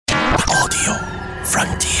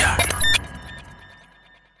frontier.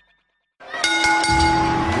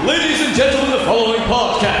 Ladies and gentlemen, the following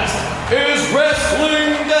podcast is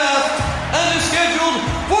wrestling daft and is scheduled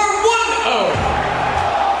for 1 hour.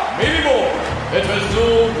 Maybe more. It has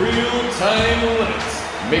no real-time limits,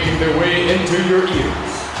 making their way into your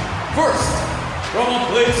ears. First, from a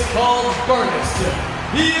place called Barneston,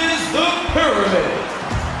 he is the Pyramid.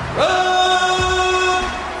 Rob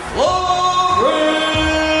Florence!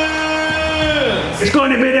 It's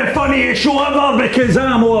going to be the funniest show ever because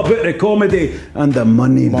I'm all about the comedy and the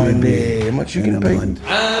money, baby. How much you going to pay? And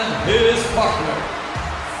his partner,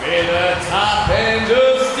 Fada Top End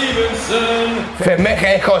of Stevenson. From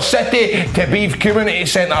Echo City to Beef Community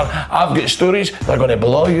Centre, I've got stories that are going to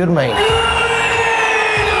blow your mind.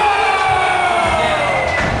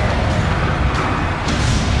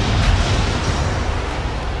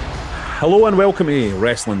 Hello and welcome to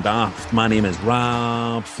Wrestling Daft. My name is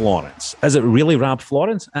Rob Florence. Is it really Rob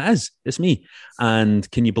Florence? It is. It's me. And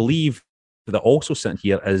can you believe that also sitting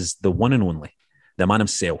here is the one and only, the man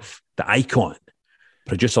himself, the icon,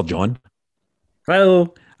 producer John.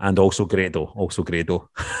 Hello. And also Grado.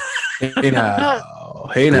 Hey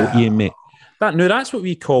now. Yeah, mate. That's what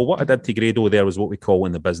we call, what I did to Grado there was what we call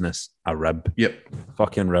in the business a rib. Yep.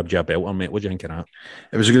 Fucking ribbed you a belter, mate. What do you think of that?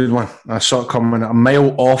 It was a good one. I saw it coming a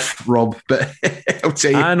mile off, Rob, but I'll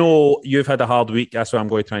tell you. I know you've had a hard week. That's why I'm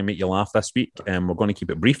going to try and make you laugh this week. We're going to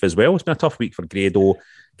keep it brief as well. It's been a tough week for Grado.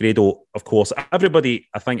 Grado, of course, everybody,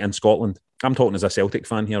 I think, in Scotland, I'm talking as a Celtic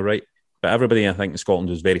fan here, right? But everybody, I think, in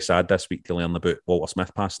Scotland was very sad this week to learn about Walter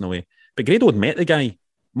Smith passing away. But Grado had met the guy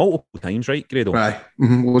multiple times, right, Grado? Right.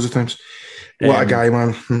 Loads of times. What a guy,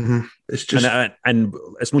 man. It's just... And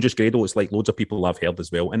it's not just Grado, it's like loads of people I've heard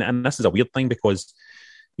as well. And this is a weird thing because,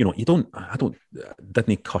 you know,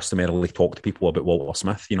 didn't customarily talk to people about Walter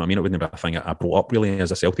Smith. You know what I mean? It wouldn't be a thing I brought up really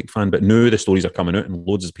as a Celtic fan. But now the stories are coming out and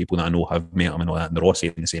loads of people that I know have met him and all that. And they're all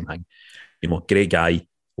saying the same thing. You know, great guy,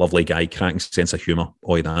 lovely guy, cracking sense of humour,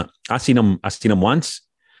 all of that. I seen him once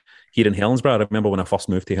here in Helensburgh. I remember when I first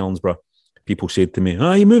moved to Helensburgh, people said to me,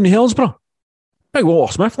 you moving to Helensburgh? Big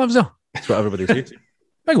Walter Smith lives there. That's what everybody said.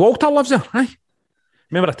 Big Walter lives there, aye.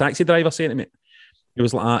 Remember a taxi driver saying to me, he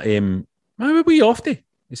was like, where were you off to?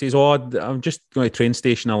 He says, I'm just going to the train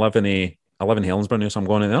station. I live in Helensburgh now, so I'm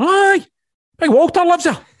going in there. Aye, Big Walter lives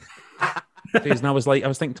there. And I was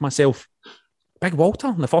thinking to myself, Big Walter?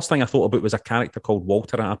 And the first thing I thought about was a character called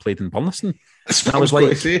Walter that I played in Burniston. And I was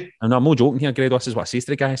like, and I'm not joking here, Grado, this is what I say to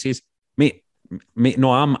the guy. I says, mate,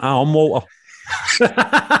 no, I'm Walter.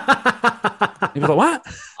 He was like, what?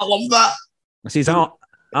 I love that. I says,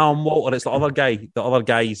 I'm Walter. It's the other guy. The other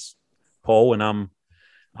guy's Paul, and I'm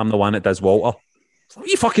the one that does Walter. Like, what are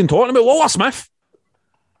you fucking talking about? Walter Smith?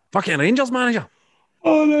 Fucking Rangers manager.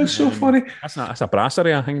 Oh, that's so funny. That's a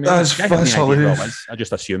brasserie, I think. That's hilarious. I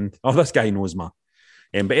just assumed. Oh, this guy knows me.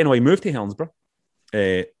 But anyway, moved to Helensburgh.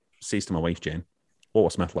 Says to my wife, Jen,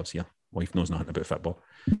 Walter Smith lives here. Wife knows nothing about football.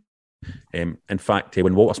 In fact,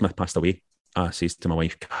 when Walter Smith passed away, I says to my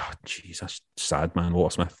wife, God, jeez, that's sad, man.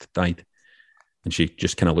 Walter Smith died. And she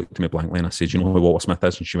just kind of looked at me blankly and I said, you know who Walter Smith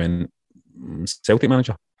is? And she went, Celtic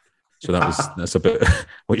manager. So that's a bit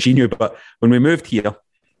what she knew. But when we moved here,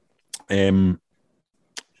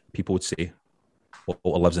 people would say,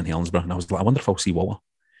 Walter lives in Helensburgh. And I was like, I wonder if I'll see Walter.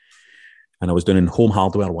 And I was doing in Home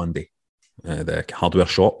Hardware one day, the hardware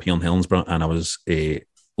shop here in Helensburgh. And I was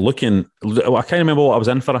looking, I can't remember what I was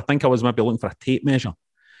in for. I think I was maybe looking for a tape measure.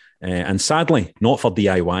 And sadly, not for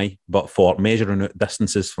DIY, but for measuring out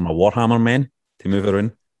distances for my Warhammer men to move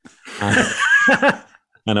around.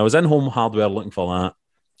 And I was in Home Hardware looking for that.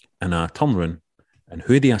 And I turned around, and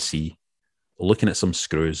who do I see looking at some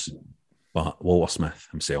screws? But Walter Smith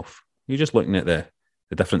himself. You're just looking at the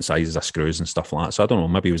different sizes of screws and stuff like that. So I don't know,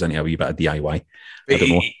 maybe he was into a wee bit of DIY. I don't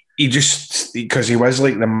know. He just, because he was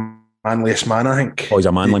like the manliest man, I think. Oh, he's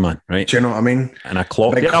a manly man, right? Do you know what I mean? And I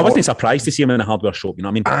clocked it. I wasn't surprised to see him in a hardware shop, you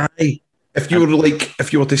know what I Aye. mean? If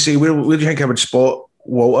you were to say, where do you think I would spot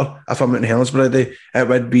Walter if I'm out in Helensburgh today? It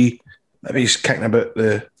would be, maybe he's kicking about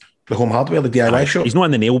the Home Hardware, the DIY shop. He's not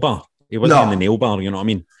in the nail bar. He wasn't in the nail bar, you know what I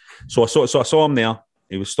mean? So I saw him there.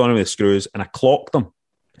 He was standing with the screws and I clocked him.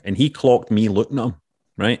 And he clocked me looking at him,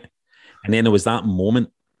 right? And then there was that moment,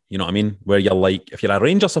 you know what I mean, where you're like, if you're a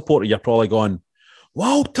Ranger supporter, you're probably going,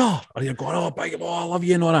 Walter, or you're going, I love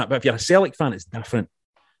you and all that. But if you're a Celtic fan, it's different.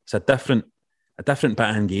 It's a different bit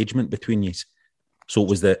of engagement between you. So it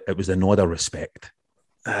was the nod of respect.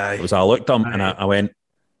 Aye. It was, I looked at him and I went,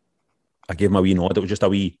 I gave him a wee nod. It was just a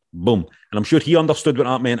wee boom. And I'm sure he understood what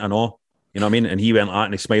that meant, I know. You know what I mean? And he went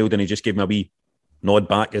and he smiled and he just gave me a wee nod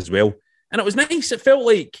back as well. And it was nice. It felt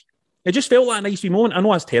like It just felt like a nice wee moment. I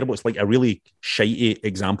know that's terrible. It's like a really shitey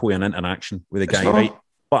example of an interaction with a guy, right?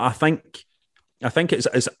 But I think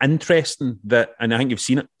it's interesting that, and I think you've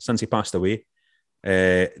seen it since he passed away,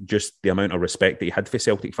 just the amount of respect that he had for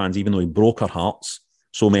Celtic fans, even though he broke our hearts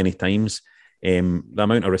so many times. The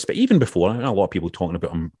amount of respect, even before, I know a lot of people talking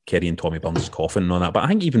about him carrying Tommy Burns' coffin and all that, but I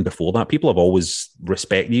think even before that, people have always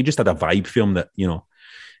respected. You just had a vibe for him that,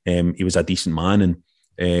 he was a decent man, and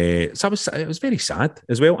so it was very sad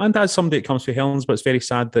as well. And as somebody that comes from Helensburgh, but it's very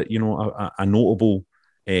sad that a notable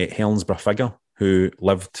Helensburgh figure who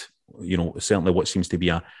lived, certainly what seems to be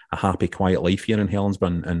a happy, quiet life here in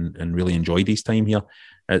Helensburgh and really enjoyed his time here.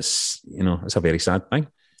 It's it's a very sad thing.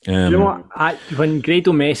 You know what? When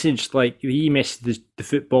Grado messaged, he messaged the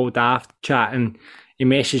football daft chat, and he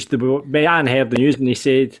messaged I hadn't heard the news, and he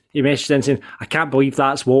messaged in saying, "I can't believe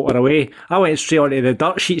that's Walter away." I went straight onto the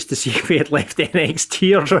dirt sheets to see if he had left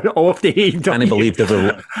NXT or off the AEW.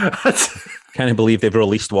 Can't believe they've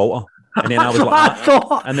released Walter. And then I was like,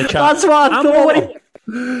 and the chat, that's what I thought.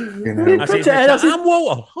 I said, I'm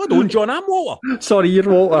Walter. I don't, John, I'm Walter. Sorry, you're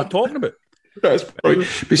Walter. What are you talking about? That's right.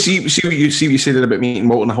 But see what you said about meeting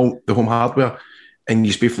Walton the home hardware, and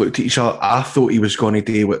you both looked at each other. I thought he was going to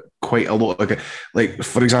do with quite a lot of, like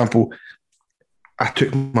for example, I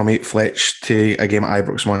took my mate Fletch to a game at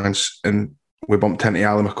Ibrox once, and we bumped into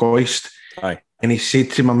Ali McCoist. Aye. And he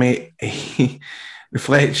said to my mate,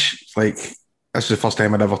 Fletch, this is the first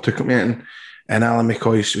time I'd ever took him meeting, and Alan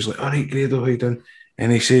McCoist was like, "All right, Grado, how you doing?"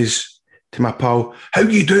 And he says to my pal, "How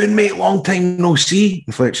you doing, mate? Long time no see."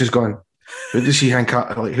 And Fletch is going, who does he think I'm,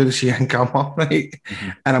 right?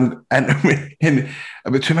 Mm-hmm. And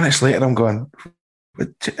about 2 minutes later, I'm going,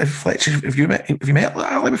 Fletch, have you met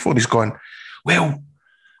Ali before? He's gone, well,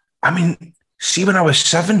 I mean, see, when I was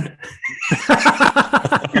 7,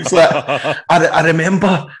 it's like, I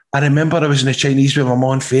remember I was in the Chinese with my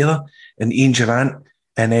mum and father and Ian Durant,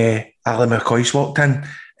 and Ali McCoist walked in,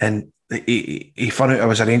 and he found out I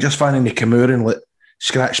was a Rangers fan, and he came over and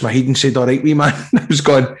scratched my head and said, "All right, wee man." I was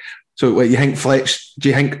going, so what, you think Fletch, do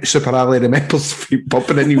you think Super Ali remembers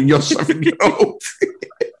bumping into you when you're 7-year-old?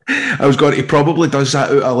 I was going, he probably does that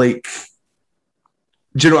out of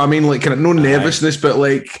do you know what I mean? Kind of no nervousness, but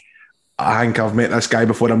I think I've met this guy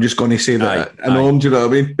before. I'm just going to say that I know him. Do you know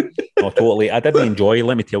what I mean? Oh, totally. I didn't enjoy.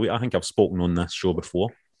 Let me tell you, I think I've spoken on this show before.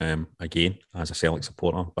 Again, as a Celtic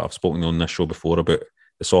supporter, but I've spoken on this show before about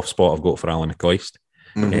the soft spot I've got for Alan McCoist.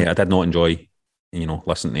 Mm-hmm. I did not enjoy,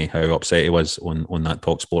 listening to how upset he was on that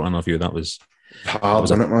TalkSport interview. That was hard,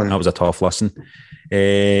 wasn't it, man? That was a tough listen.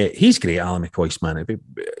 He's great, Alan McCoist, man.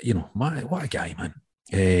 What a guy, man.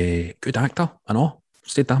 Good actor, I know.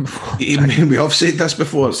 Said that before. We have said this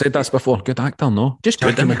before. Good actor, no? Just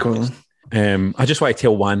good. I just want to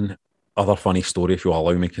tell one other funny story, if you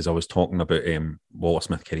allow me, because I was talking about Walter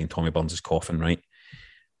Smith carrying Tommy Burns' coffin, right?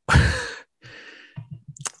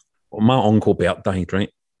 My Uncle Bert died, right?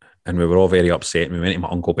 And we were all very upset, and we went to my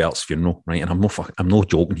Uncle Bert's funeral, right? And I'm not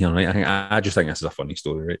joking here, right? I just think this is a funny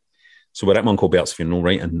story, right? So we're at my Uncle Bert's funeral,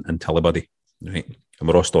 right, in Tillibody, right? And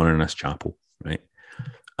we're all standing in this chapel, right?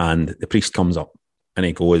 And the priest comes up and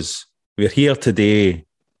he goes, "We're here today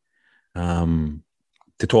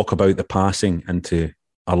to talk about the passing into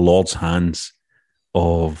our Lord's hands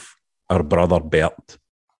of our brother Bert.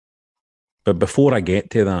 But before I get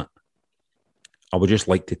to that, I would just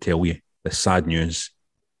like to tell you the sad news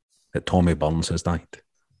that Tommy Burns has died."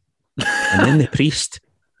 And then the priest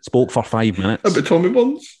spoke for 5 minutes. About Tommy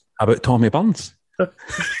Burns? About Tommy Burns. At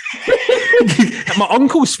my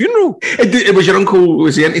uncle's funeral. It was your uncle,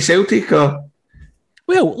 was he anti-Celtic or?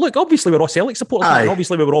 Well, look, obviously we're all Celtic supporters, and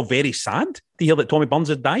obviously we were all very sad to hear that Tommy Burns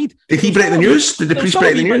had died. Did he break the news? Did the priest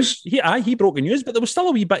break the news? He broke the news, but there was still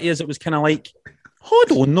a wee bit as it was kind of like,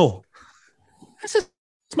 hold on, no. It's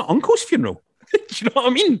my uncle's funeral. Do you know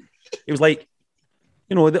what I mean? It was like,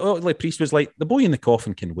 the priest was like, the boy in the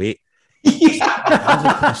coffin can wait.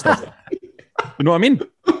 Yeah. You know what I mean?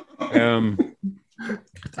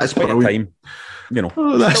 That's quite a time.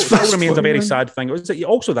 Still remains a very sad thing. It was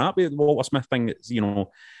also that with the Walter Smith thing,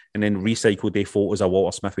 and then recycled day photos of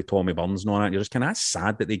Walter Smith with Tommy Burns and all that. You're just kind of, that's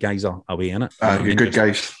sad that the guys are away in it. You're good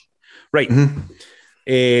guys. Right.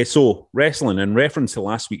 Mm-hmm. So, wrestling, in reference to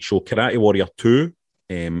last week's show, Karate Warrior 2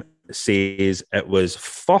 says it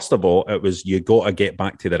was you got to get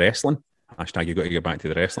back to the wrestling. Hashtag you got to get back to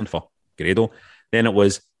the wrestling for Grado. Then it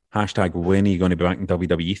was hashtag when are you going to be back in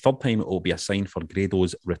WWE? Third time it will be a sign for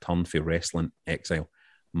Grado's return for wrestling exile.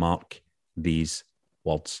 Mark these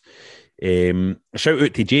words. A shout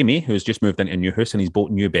out to Jamie, who's just moved into a new house and he's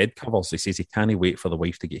bought new bed covers. He says he can't wait for the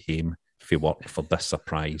wife to get home for work for this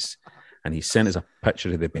surprise. And he sent us a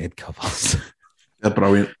picture of the bed covers. They're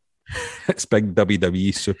brilliant. It's big WWE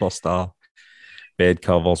superstar bed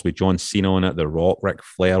covers with John Cena on it, The Rock, Ric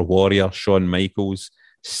Flair, Warrior, Shawn Michaels.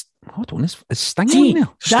 Hold on, is Sting on there?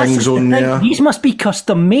 Sting's on there. These must be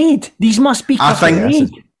custom made.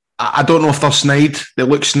 I don't know if they're snide. They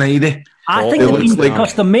look snidey. I think they've been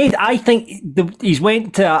custom made. I think he's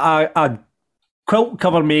went to a quilt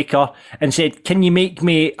cover maker and said, "Can you make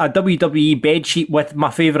me a WWE bedsheet with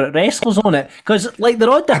my favourite wrestlers on it?" Because like they're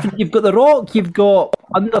all different. You've got The Rock, you've got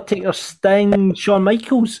Undertaker, Sting, Shawn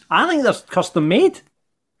Michaels. I think they're custom made.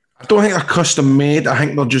 I don't think they're custom made. I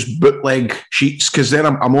think they're just bootleg sheets. Because then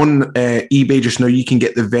I'm on eBay just now. You can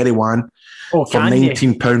get the very one for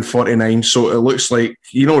 £19.49. So it looks like,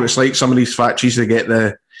 you know what it's like. Some of these factories, they get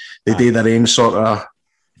the day their own sort of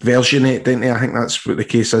version it, don't they? I think that's what the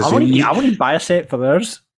case is. I wouldn't buy a set for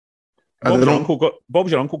theirs. Bob's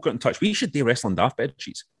your uncle got in touch. We should do Wrestling Daft bed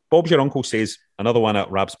sheets. Bob's your uncle says another one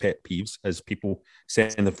at Rab's pet peeves is people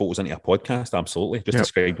sending the photos into a podcast. Absolutely, just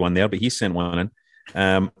described one there, but he sent one in,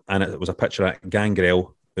 and it was a picture of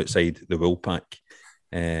Gangrel outside the Woolpack,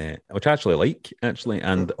 which I actually like,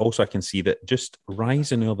 and also I can see that just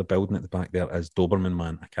rising over the building at the back there is Doberman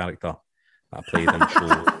Man, a character that I played in the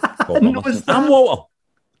show. I'm Walter.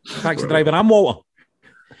 Taxi driver, I'm Walter.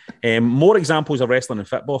 More examples of wrestling and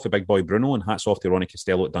football for Big Boy Bruno, and hats off to Ronnie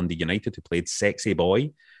Costello at Dundee United, who played Sexy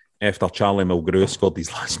Boy after Charlie Mulgrew scored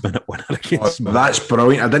his last minute winner against That's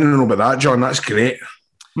brilliant. I didn't know about that, John. That's great.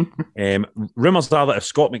 Rumours are that if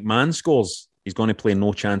Scott McMahon scores, he's going to play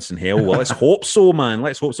No Chance in Hell. Well, let's hope so, man.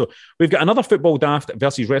 Let's hope so. We've got another Football Daft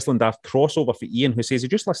versus Wrestling Daft crossover for Ian, who says he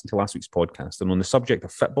just listened to last week's podcast, and on the subject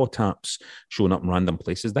of football taps showing up in random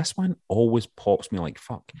places, this one always pops me like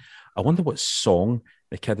fuck. I wonder what song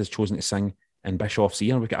the kid has chosen to sing in Bischoff's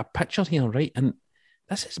ear. We've got a picture here, right? And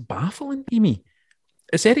this is baffling to me.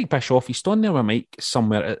 It's Eric Bischoff. He's standing there with a mic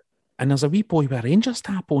somewhere, and there's a wee boy with a Rangers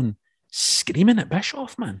tap on screaming at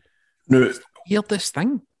Bischoff, man. No, hear this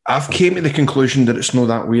thing. I've came to the conclusion that it's not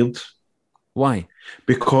that weird. Why?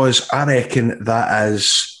 Because I reckon that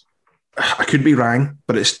is, I could be wrong,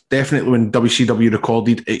 but it's definitely when WCW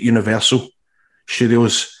recorded at Universal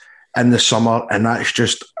Studios in the summer, and that's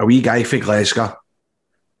just a wee guy for Glasgow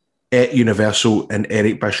at Universal, and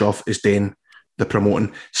Eric Bischoff is doing the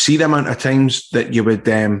promoting. See the amount of times that you would,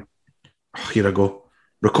 here I go,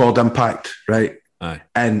 record Impact, right? Aye.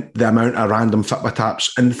 And the amount of random Fitbit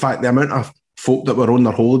taps. In fact, the amount of folk that were on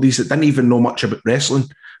their holidays that didn't even know much about wrestling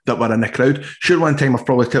that were in the crowd. Sure, one time I've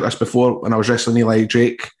probably told this before when I was wrestling Eli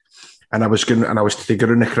Drake, and I was to go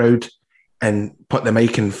in the crowd and put the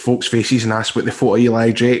mic in folks' faces and ask what they thought of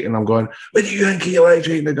Eli Drake, and I'm going, "What do you think of Eli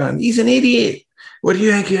Drake?" And they're going, "He's an idiot." "What do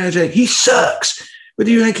you think of Eli Drake?" "He sucks." "What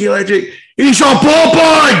do you think of Eli Drake?" "He's a ball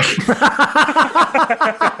bag."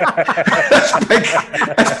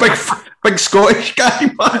 That's big Scottish guy,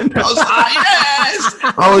 man. I was like, yes!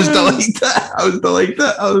 I was delighted.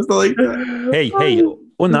 Hey,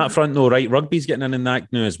 on that front though, right, rugby's getting in that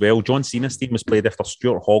now as well. John Cena's team was played after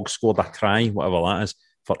Stuart Hogg scored a try, whatever that is,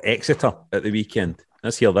 for Exeter at the weekend.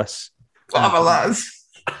 Let's hear this. Whatever that is.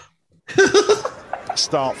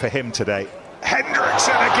 Start for him today.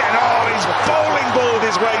 Hendrickson again. Oh, he's bowling balled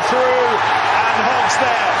his way through, and Hogg's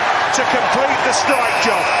there to complete the strike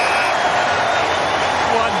job.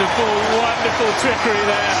 Wonderful trickery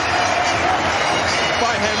there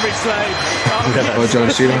by Henry Slade. John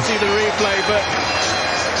Cena. See the replay, but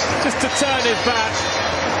just to turn his back,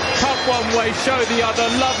 pump one way, show the other.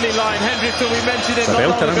 Lovely line, Hendrickson. We mentioned it not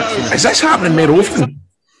long ago. Is this happening more often?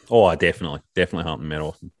 Oh, definitely happening more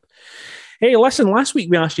often. Hey, listen, last week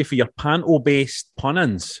we asked you for your panto-based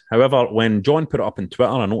pun-ins. However, when John put it up on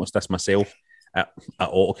Twitter, I noticed this myself. I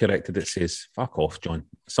auto-corrected it. Says, fuck off, John.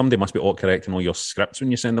 Somebody must be auto-correcting all your scripts when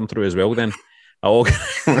you send them through as well then.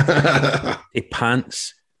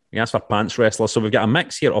 Pants. We asked for pants wrestlers. So we've got a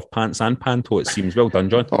mix here of pants and panto, it seems. Well done,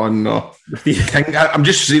 John. Oh, no. I'm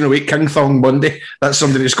just seeing a week King Thong Bundy. That's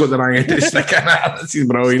somebody that's got the wrong end to stick in. This is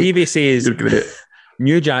brilliant. Stevie says,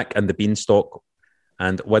 New Jack and the Beanstalk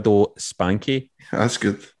and Widow Spanky. That's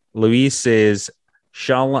good. Louise says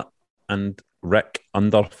Charlotte and Rick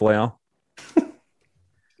Underflare.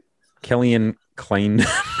 Killian Klein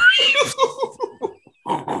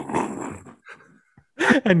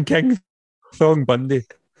and King Thong Bundy.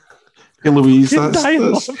 Hey, Louise,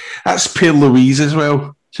 that's Pale Louise as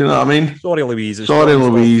well. Do you know what I mean? Sorry, Louise. Sorry,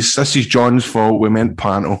 Louise. This is John's fault. We meant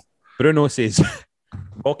panto. Bruno says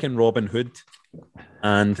Rockin' Robin Hood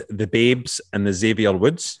and the Babes and the Xavier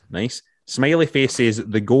Woods. Nice. Smiley face says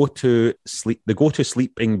the go to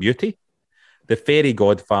Sleeping Beauty, the Fairy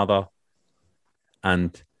Godfather,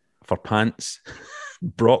 and for pants,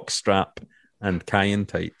 Brock Strap and Cayenne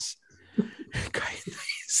Tights.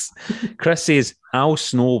 Chris says Al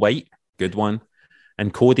Snow White, good one,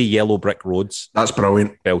 and Cody Yellow Brick Roads. That's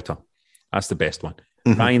brilliant. Belter. That's the best one.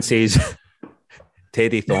 Ryan says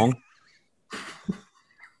Teddy Thong.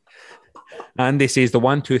 Andy says the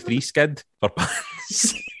 1, 2, 3 skid for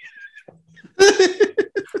pants.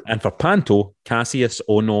 And for Panto, Cassius,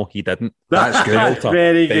 oh no, he didn't. That's good. Belter.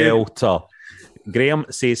 Very good. Belter. Graham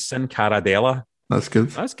says Sin Cara Della. That's good.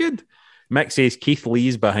 That's good. Mick says Keith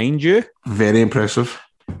Lee's behind you. Very impressive.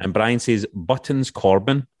 And Brian says Buttons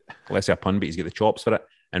Corbin. Let's say a pun, but he's got the chops for it.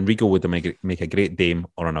 And Regal would make a great dame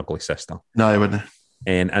or an ugly sister. No, he wouldn't.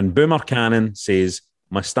 And Boomer Cannon says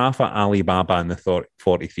Mustafa Ali Baba and the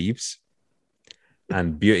 40 Thieves.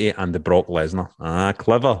 And Beauty and the Brock Lesnar. Ah,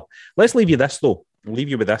 clever. Let's leave you this, though. I'll leave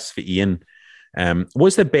you with this for Ian.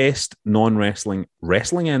 What's the best non-wrestling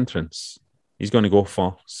entrance? He's going to go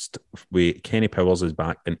first. With Kenny Powers is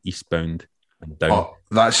back in Eastbound and Down. Oh,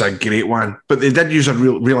 that's a great one. But they did use a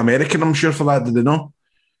real American, I'm sure, for that. Did they not?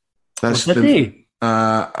 Did they?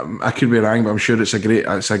 I could be wrong, but I'm sure it's a great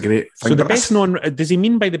thing. So the best does he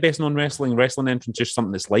mean by the best non-wrestling entrance just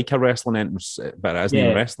something that's like a wrestling entrance, but it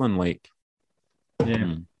isn't wrestling? Like,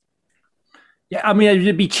 yeah. Yeah, I mean, it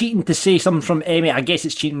would be cheating to say something from MMA. I guess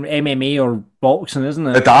it's cheating MMA or boxing, isn't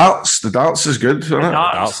it? The darts is good. Isn't it?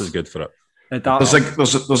 Darts is good for it.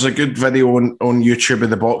 There's a good video on YouTube of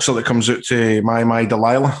the boxer that comes out to my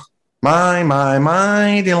Delilah.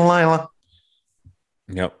 My Delilah.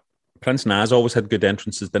 Yep. Prince Naz always had good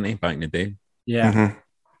entrances, didn't he, back in the day? Yeah.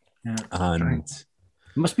 Mm-hmm. Yeah. And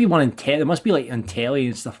there must be one in there must be like on telly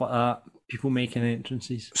and stuff like that. People making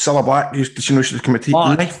entrances. Cilla Black used to, she come at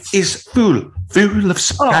life is full of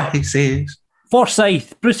surprises.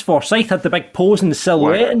 Bruce Forsyth had the big pose and the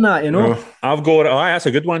silhouette in that, you know. I've got that's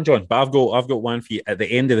a good one, John. But I've got one for you at the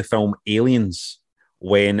end of the film Aliens,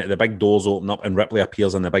 when the big doors open up and Ripley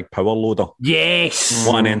appears in the big power loader. Yes,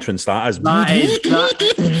 what an entrance that is!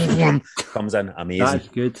 That comes in amazing. That's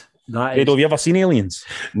good. Have you ever seen Aliens?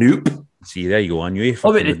 Nope. See, there you go. I knew you.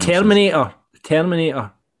 Oh, about the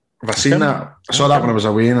Terminator. Have I seen that? I saw that when I was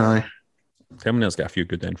away. Now Terminator's got a few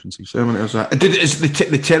good entrances. Terminator's that. Is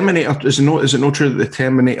the Terminator? Is it not true that the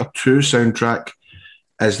Terminator 2 soundtrack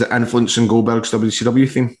is the influence in Goldberg's WCW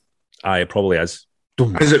theme? Aye, it probably is.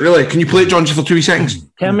 Is it really? Can you play it, John, just for 2 seconds?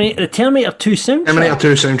 The Terminator 2 soundtrack. Terminator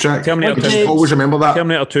 2 soundtrack. Terminator 2. Always remember that.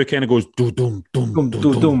 Terminator 2 kind of goes do dum dum dum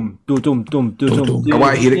dum dum dum dum. I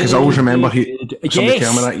want to hear it because I always remember somebody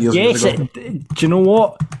telling me that years ago. Do you know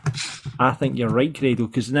what? I think you're right, Credo,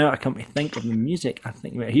 because now I come to think of the music. I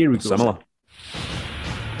think, here we go. Similar.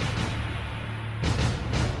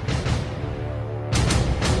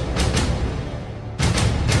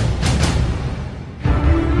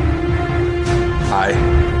 Aye.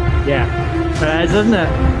 Yeah. That is, isn't it?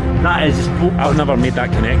 That is. I've never made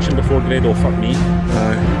that connection before, Grado. Fuck me.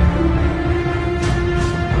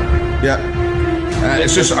 Yeah.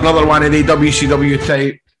 It's just another one of the WCW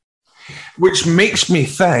type, which makes me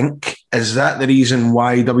think, is that the reason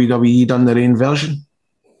why WWE done their own version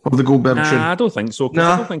of the Goldberg tune? I don't think so.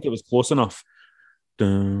 I don't think it was close enough.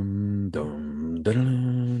 Dun, dun,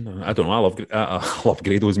 dun, dun. I don't know. I love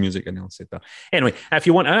Grado's music, and I said that. Anyway, if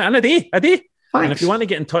you want, and a day. Thanks. And if you want to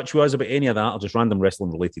get in touch with us about any of that or just random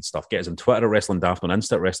wrestling related stuff, get us on Twitter at Wrestling Daft, on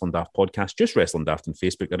Insta at Wrestling Daft Podcast, just Wrestling Daft on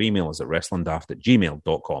Facebook, or email us at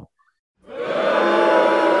wrestlingdaft@gmail.com.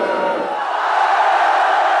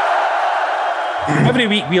 Every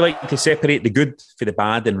week we like to separate the good for the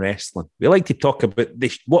bad in wrestling. We like to talk about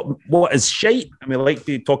what is shite, and we like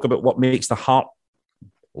to talk about what makes the heart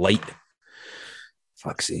light.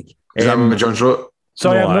 Fuck's sake. Is that what John's wrote?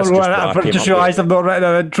 Sorry, No, I've just realised I've not written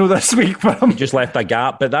an intro this week for him. You just left a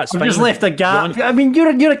gap, but that's fine. Just left a gap. John, I mean,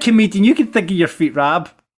 you're a comedian. You can think of your feet, Rab.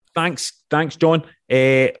 Thanks, John.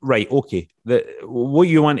 Right, okay. What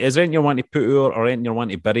you want? Is there anything you want to put out or anything you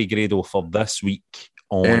want to bury Grado for this week?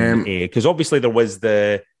 On because obviously there was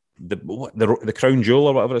the Crown Jewel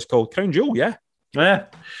or whatever it's called. Crown Jewel, yeah. Yeah.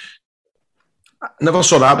 Never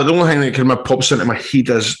saw that, but the only thing that kind of pops into my head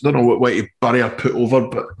is, I don't know what way to bury or put over,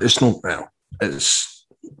 but it's not, well, it's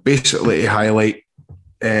basically to highlight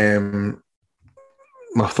my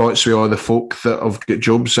thoughts with all the folk that have got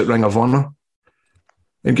jobs at Ring of Honor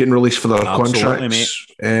and getting released for their contracts.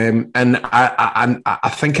 And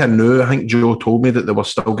I think I think Joe told me that they were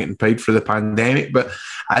still getting paid for the pandemic, but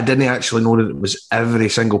I didn't actually know that it was every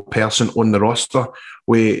single person on the roster.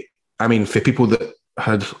 For people that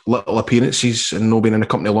had little appearances and not been in the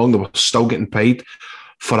company long, they were still getting paid.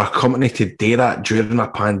 For a company to do that during a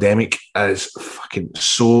pandemic is fucking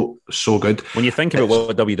so good. When you think about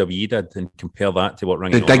what WWE did and compare that to what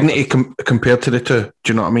Ring the of Honor dignity compared to the two, do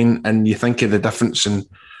you know what I mean? And you think of the difference in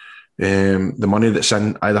the money that's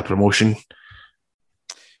in either promotion.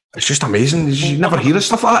 It's just amazing. You never hear of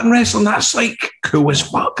stuff like that in wrestling. That's like cool as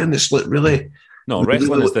fuck, and it's like really. No,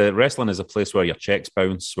 wrestling is a place where your checks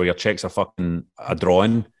bounce, where your checks are fucking a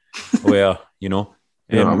drawing, where you know.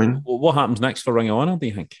 You know what I mean? What happens next for Ring of Honor, do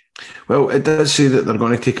you think? Well, it does say that they're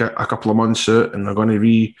going to take a couple of months out and they're going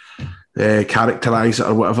to characterise it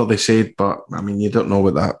or whatever they said, but I mean, you don't know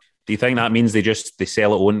with that. Do you think that means they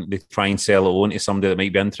sell it on, they try and sell it on to somebody that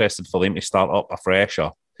might be interested for them to start up afresh?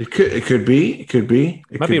 Or It could be.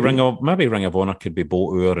 Maybe Ring of Honor could be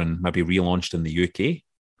bought over and maybe relaunched in the UK.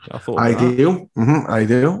 I thought ideal.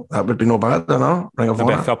 Ideal. That would be no bad, I know. Ring of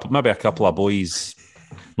Honor. Maybe a couple of boys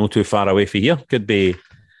not too far away from here. Could be.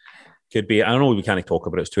 I don't know. We can't talk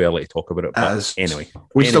about it. It's too early to talk about it. But anyway,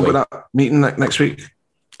 still got that meeting next week.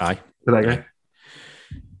 Aye. Okay.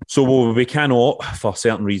 So we cannot, for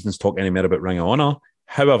certain reasons, talk any more about Ring of Honor.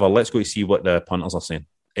 However, let's go to see what the punters are saying.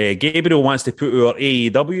 Gabriel wants to put our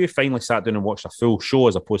AEW. Finally sat down and watched a full show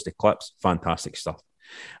as opposed to clips. Fantastic stuff.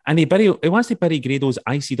 And he wants to bury Grado's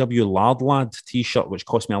ICW Lard Lad t-shirt, which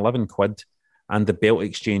cost me £11, and the belt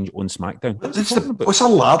exchange on SmackDown. What's a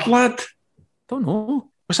Lard Lad? Don't know.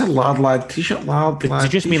 What's a Lard Lad t-shirt? Lad Did you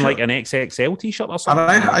just mean like an XXL t-shirt or something?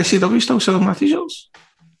 Are ICW still selling my t-shirts?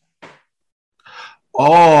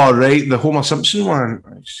 Oh, right. The Homer Simpson one.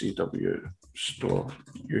 ICW store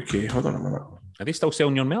UK. Hold on a minute. Are they still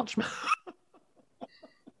selling your merch, mate?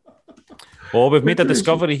 Oh, we've made a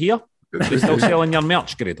discovery here. Are they still selling your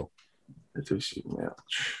merch, Grado? Let me see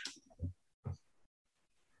merch.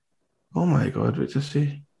 Oh my God, what does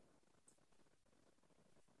he?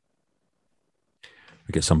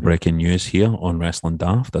 We get some breaking news here on Wrestling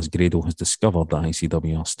Daft as Grado has discovered that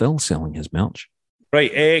ICW are still selling his merch.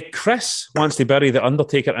 Right, Chris wants to bury The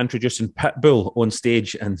Undertaker introducing Pitbull on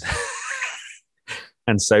stage and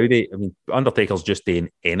Saudi. I mean, Undertaker's just doing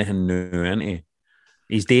anything now, isn't he?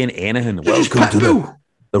 He's doing anything. Welcome to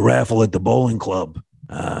the raffle at the bowling club.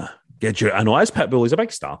 I know, as Pitbull, he's a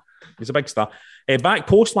big star. Back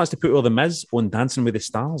Post wants to put all the Miz on Dancing with the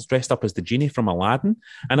Stars, dressed up as the genie from Aladdin.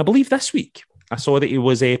 And I believe this week I saw that he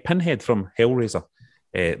was a Pinhead from Hellraiser,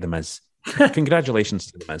 the Miz. Congratulations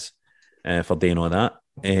to the Miz for doing all that.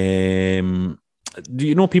 Do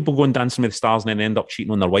you know people going Dancing with the Stars and then end up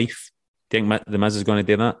cheating on their wife? Do you think the Miz is going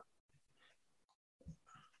to do that?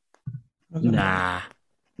 Nah,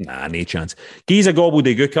 no chance. Giza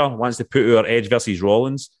Gobbledygooker wants to put our Edge versus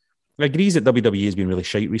Rollins. He agrees that WWE has been really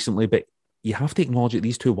shite recently, but you have to acknowledge that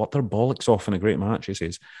these two worked their bollocks off in a great match, he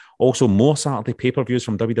says. Also, more Saturday pay-per-views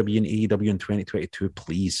from WWE and AEW in 2022,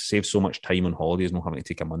 please. Save so much time on holidays, not having to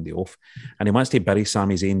take a Monday off. And he wants to bury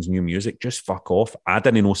Sami Zayn's new music. Just fuck off. I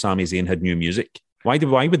didn't know Sami Zayn had new music. Why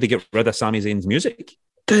would they get rid of Sami Zayn's music?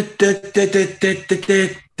 Why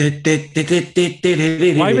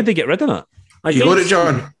would they get rid of that? You got it,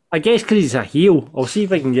 John? I guess because he's a heel. I'll see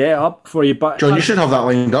if I can get it up for you. But John, you should have that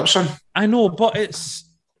lined up, son. I know, but it's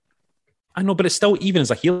still, even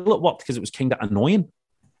as a heel, it worked because it was kind of annoying.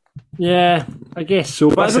 Yeah, I guess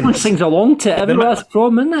so. But everyone sings along to it. Everyone has a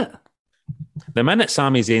problem, isn't it? The minute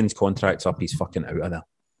Sami Zayn's contract's up, he's fucking out of there.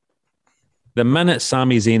 The minute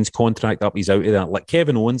Sami Zayn's contract up, he's out of there. Like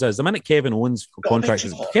Kevin Owens is. The minute Kevin Owens' contract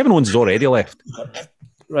is... Kevin Owens is already left.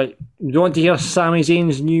 Right. Do you want to hear Sami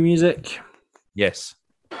Zayn's new music? Yes.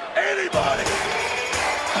 Anybody!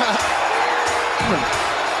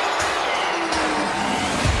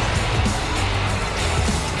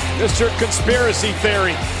 Mr. Conspiracy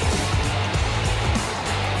Theory.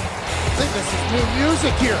 I think this is new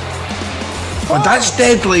music here. Oh, that's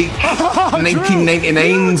dead like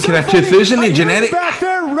 1999 kind of 2000 generic.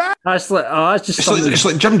 That's like, that's just it's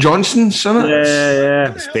like Jim Johnson's, isn't it?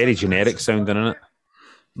 Yeah. It's very generic sounding, isn't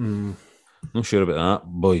it? Not sure about that,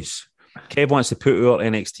 boys. Kev wants to put out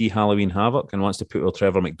NXT Halloween Havoc and wants to put out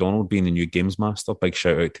Trevor McDonald being the new games master. Big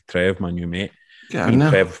shout out to Trev, my new mate. Yeah,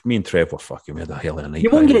 me and Trev were fucking with a hell of a night. You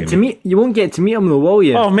won't get to meet him though, will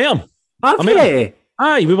you? Oh, mate him. Have you?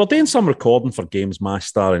 Aye, we were doing some recording for Games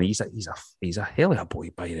Master, and he's a hell of a boy,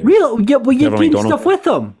 by the way. Really? Were you doing stuff with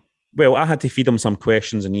him? Well, I had to feed him some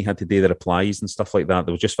questions, and he had to do the replies and stuff like that.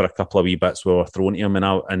 There was just for a couple of wee bits we were throwing to him,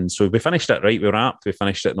 and so we finished it, right? We wrapped, we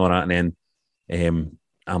finished it and all that, and then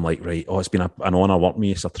I'm like, right, it's been an honour working with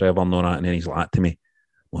you, Sir Trevor, and all that, and then he's like to me,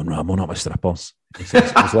 "Well, Ramon up with strippers."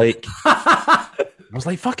 I was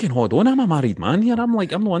like, fucking hold on, I'm a married man here. I'm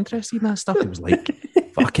like, I'm not interested in that stuff. He was like,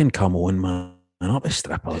 fucking come on, man. And up with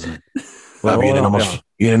strippers. Well, you're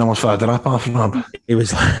the numbers for a drop off, Rob. He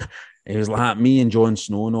was like me and Jon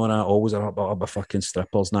Snow and all that, always are up with fucking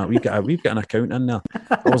strippers. Now we've got an account in there.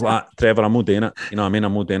 I was like, Trevor, I'm not doing it. You know what I mean?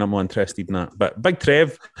 I'm not doing it. I'm not interested in that. But Big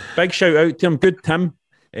Trev, big shout out to him. Good Tim.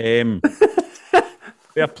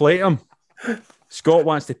 Fair play to him. Scott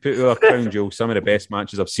wants to put our crown jewel, some of the best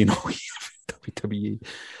matches I've seen all year for WWE.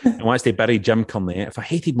 And wants to bury Jim Cornette. If I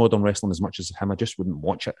hated modern wrestling as much as him, I just wouldn't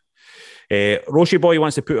watch it. Roshi Boy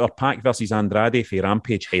wants to put our Pac versus Andrade for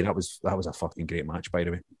Rampage. Hey, that was a fucking great match, by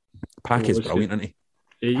the way. Pac is brilliant, isn't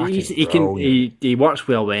he? He works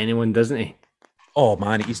well with anyone, doesn't he? Oh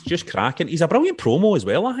man, he's just cracking. He's a brilliant promo as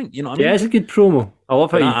well, I think. You know what I mean? Yeah, it's a good promo. I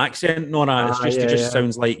love how that accent and all that. It just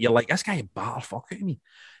sounds like you're like, this guy batter fuck out of me.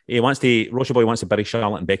 Roshi Boy wants to bury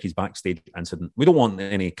Charlotte and Becky's backstage incident. We don't want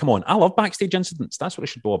any. Come on, I love backstage incidents. That's what it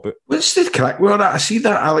should be about. What's the crack with that? I see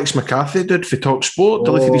that Alex McCarthy did for Talk Sport,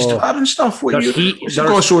 to look at his Twitter and stuff. What's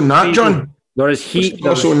got on that, John? There is heat.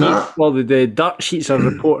 Well, the dirt sheets are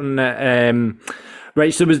reporting that.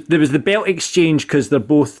 Right, so there was the belt exchange because they're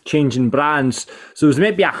both changing brands. So there was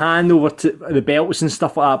maybe a handover to the belts and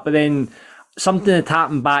stuff like that, but then something had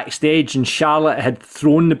happened backstage and Charlotte had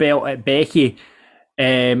thrown the belt at Becky,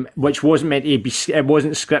 which wasn't meant to be, it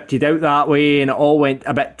wasn't scripted out that way, and it all went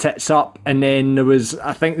a bit tits up. And then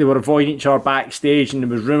I think they were avoiding each other backstage, and there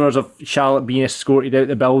was rumours of Charlotte being escorted out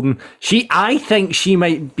the building. I think she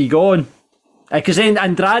might be gone. Because then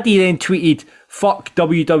Andrade then tweeted, "Fuck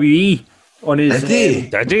WWE." On his, did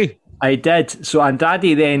he? I did. So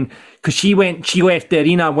Andrade then, because she left the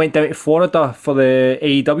arena and went down to Florida for the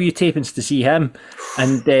AEW tapings to see him.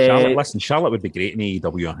 And Charlotte would be great in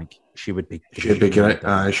AEW. I think she would be. Great. She'd be great.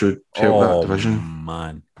 She would help that division.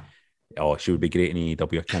 Man, she would be great in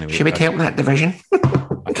AEW. I can't wait. She would help that division.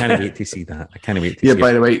 I can't wait to see that. I can't wait to. Yeah.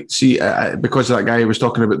 By the way, see, because that guy was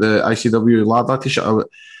talking about the ICW ladder t-shirt,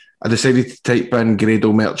 I decided to type in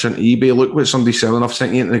Grado merch into eBay. Look what somebody's selling. I've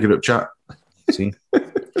sent you into the group chat. See,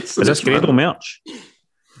 is this Grado merch?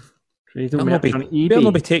 Grado merch on eBay. They'll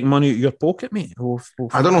not be taking money out of your pocket, mate.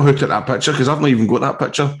 I don't know who took that picture because I've not even got that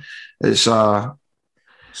picture. It's Stone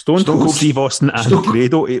Cold Steve Austin and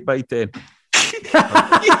Grado 8x10.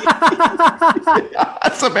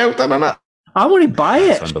 That's a belt, isn't it? I want to buy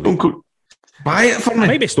it. Stone Cold. Buy it for me.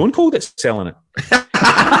 Maybe Stone Cold that's selling it.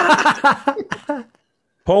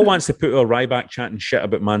 Paul wants to put our Ryback chatting shit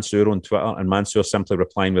about Mansoor on Twitter, and Mansoor simply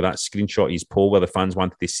replying with that screenshot of his poll where the fans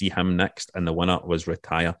wanted to see him next, and the winner was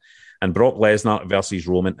retire. And Brock Lesnar versus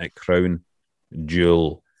Roman at Crown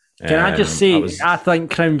Jewel. Can I just say, I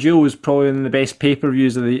think Crown Jewel was probably one of the best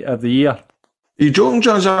pay-per-views of the year. Are you joking,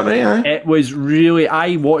 John? Is that right? Eh? It was really.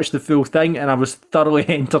 I watched the full thing and I was thoroughly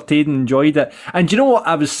entertained and enjoyed it. And do you know what?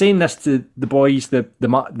 I was saying this to the boys, the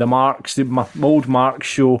Marks, the old Marks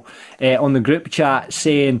show on the group chat,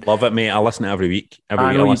 saying, "Love it, mate. I listen to it every week.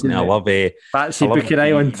 I listen to it. I love Fantasy Booking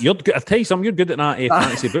Island. You're good. I tell you something. You're good at that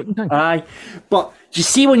fantasy booking thing. Aye, but do you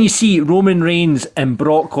see when you see Roman Reigns and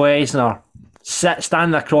Brock Lesnar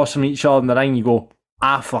standing across from each other in the ring, you go,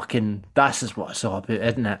 this is what it's all about,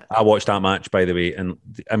 isn't it? I watched that match, by the way, and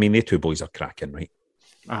I mean, they two boys are cracking, right?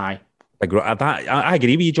 Aye. I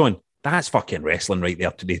agree with you, John. That's fucking wrestling right there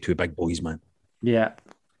today, two big boys, man. Yeah.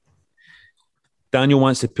 Daniel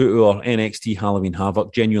wants to put our NXT Halloween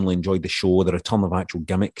Havoc. Genuinely enjoyed the show, the return of actual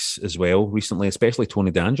gimmicks as well recently, especially Tony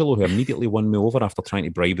D'Angelo, who immediately won me over after trying to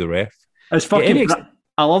bribe the ref. It's fucking.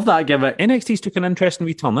 I love that gimmick. NXT's took an interesting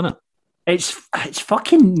return, innit? It's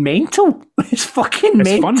fucking mental. It's fucking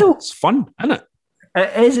mental. It's fun, isn't it?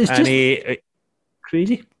 It is. It's just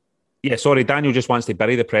crazy. Yeah, sorry. Daniel just wants to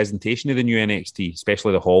bury the presentation of the new NXT,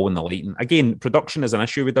 especially the hall and the lighting. Again, production is an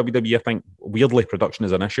issue with WWE. I think weirdly, production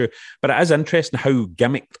is an issue, but it is interesting how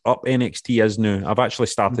gimmicked up NXT is now. I've actually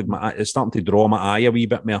started it's starting to draw my eye a wee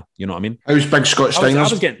bit more. You know what I mean? How's Big Scott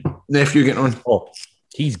Steiner's nephew getting on? Oh,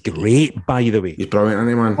 he's great, by the way. He's brilliant, isn't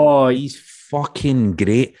he, man? Oh, he's fucking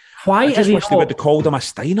great. Why I just wish they would have called him a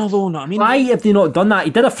Steiner, though. Know what I mean? Why have they not done that?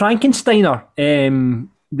 He did a Frankensteiner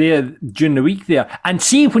there during the week there, and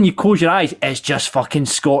see when you close your eyes, it's just fucking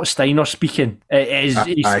Scott Steiner speaking. It is.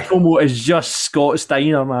 His promo is just Scott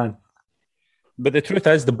Steiner, man. But the truth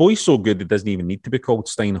is, the boy's so good it doesn't even need to be called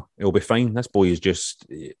Steiner. It'll be fine. This boy is just.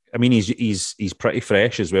 I mean, he's pretty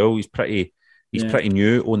fresh as well. He's pretty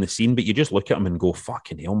new on the scene. But you just look at him and go,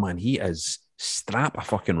 "Fucking hell, man! He is." Strap a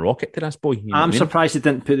fucking rocket to this boy. You know I'm surprised they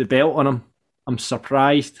didn't put the belt on him. I'm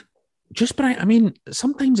surprised. I mean,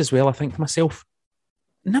 sometimes as well, I think to myself,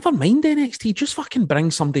 never mind NXT, just fucking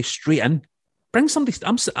bring somebody straight in. Bring somebody.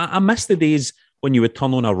 I miss the days when you would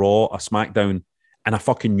turn on a Raw, a SmackDown, and a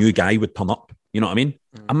fucking new guy would turn up. You know what I mean?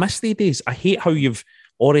 I miss the days. I hate how you've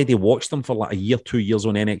already watched them for like a year, 2 years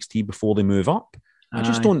on NXT before they move up. I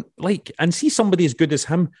just don't like, and see somebody as good as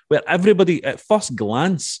him, where everybody, at first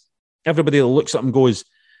glance, everybody that looks at him goes,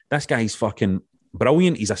 this guy's fucking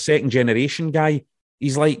brilliant. He's a second generation guy.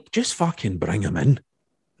 He's like, just fucking bring him in.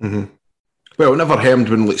 Mm-hmm. Well, it never harmed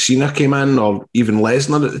when like Cena came in, or even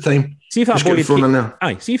Lesnar at the time. See if that Just boy get had thrown in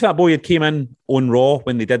there. see if that boy had came in on Raw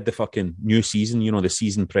when they did the fucking new season, the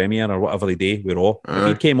season premiere or whatever they did with Raw. If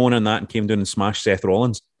he came on that and came down and smashed Seth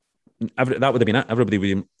Rollins, that would have been it. Everybody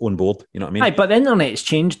would be on board. You know what I mean? Aye, but the internet's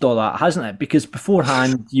changed all that, hasn't it? Because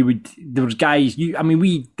beforehand, there was guys.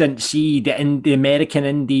 We didn't see the American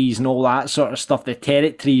indies and all that sort of stuff, the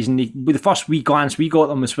territories, and the first wee glance we got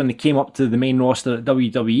them was when they came up to the main roster at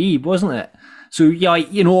WWE, wasn't it? So yeah,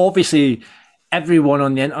 obviously everyone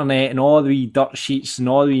on the internet and all the wee dirt sheets and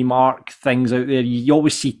all the wee mark things out there, you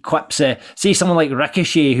always see clips of, say, someone like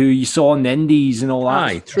Ricochet who you saw on the indies and all that.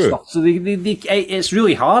 Aye, true. Stuff. So it's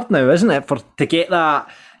really hard now, isn't it, to get that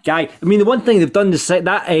guy. I mean, the one thing they've done is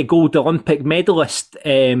that gold Olympic medalist,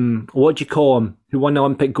 what do you call him, who won the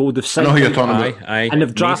Olympic gold of I know who you're talking about. Aye. And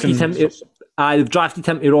they've drafted him. They've drafted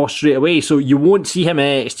him to Raw straight away, so you won't see him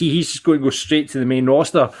in NXT. He's just going to go straight to the main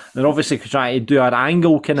roster. And obviously trying to do an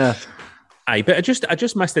angle kind of. Aye, but I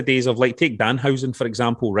just miss the days of, like, take Danhausen, for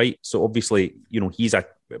example, right? So obviously, he's a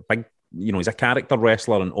big, he's a character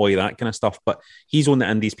wrestler and all of that kind of stuff, but he's on the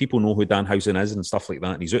indies. People know who Danhausen is and stuff like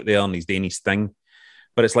that, and he's out there and he's doing his thing.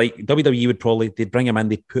 But it's like WWE they'd bring him in,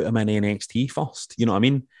 they'd put him in NXT first, you know what I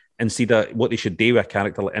mean? And see what they should do with a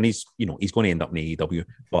character, and he's going to end up in AEW,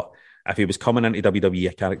 but if he was coming into WWE,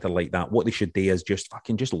 a character like that, what they should do is just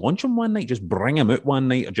launch him one night, just bring him out one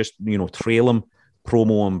night, or just, trail him,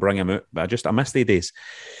 promo and bring him out. But I miss the days.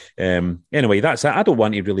 Anyway, that's it. I don't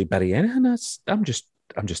want to really bury anything. I'm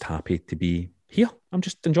just happy to be here. I'm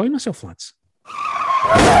just enjoying myself, lads.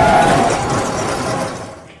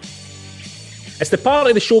 It's the part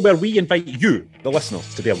of the show where we invite you, the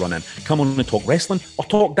listeners, to be a run-in. Come on and talk wrestling or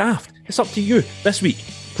talk daft. It's up to you this week.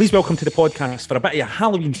 Please welcome to the podcast for a bit of a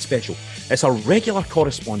Halloween special. It's our regular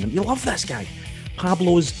correspondent. You love this guy.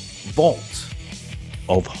 Pablo's Vault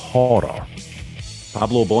of Horror.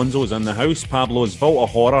 Pablo Bonzo's in the house. Pablo's Vault of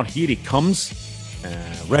Horror. Here he comes.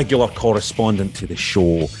 Regular correspondent to the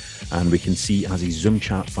show. And we can see as his Zoom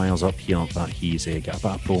chat fires up here that he's got a bit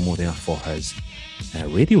of promo there for his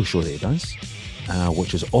radio show that he does,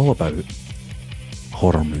 which is all about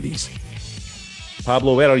horror movies.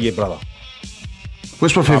 Pablo, where are you, brother?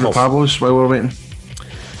 What's my favourite Pablo's while we're waiting?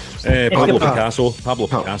 Pablo Picasso. Pablo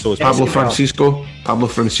Picasso. Pablo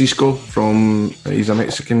Francisco from, he's a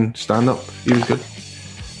Mexican stand-up. He was good.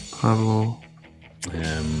 Pablo.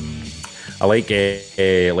 I like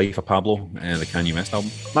Life of Pablo, the Kanye West album.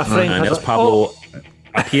 My friend and there's Pablo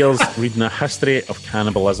appears reading a history of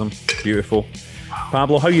cannibalism. Beautiful.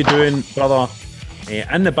 Pablo, how you doing, brother?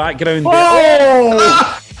 In the background.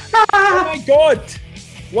 Oh my God!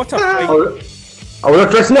 What a fight. Are we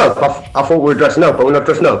not dressing up? I thought we were dressing up, but we're not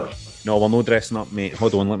dressing up. No, we're not dressing up, mate.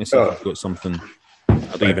 Hold on, let me see if I've got something.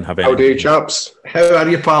 I don't even have any. How do you, chaps? How are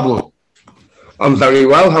you, Pablo? I'm very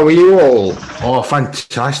well. How are you all? Oh,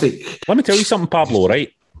 fantastic. Let me tell you something, Pablo,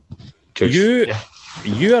 right? You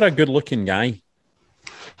are a good-looking guy.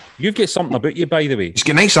 You've got something about you, by the way. He's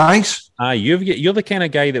got nice eyes. You're the kind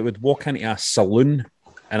of guy that would walk into a saloon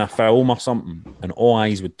in a film or something and all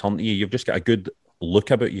eyes would turn to you. You've just got a good look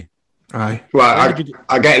about you. Aye. Well,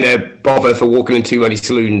 I get in a bother for walking into many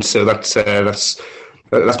saloons, so that's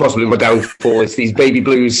possibly my downfall. It's these baby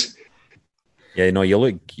blues. Yeah, no, you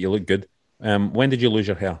look good. When did you lose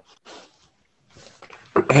your hair?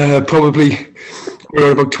 Probably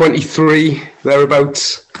around about 23,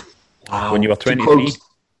 thereabouts. Wow. When you were 23?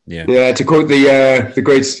 Yeah, to quote the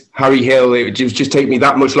great Harry Hill, it would just take me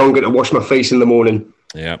that much longer to wash my face in the morning.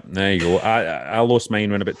 Yeah, there you go. I lost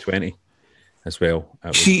mine when about 20 as well.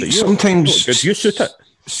 Sometimes you suit it.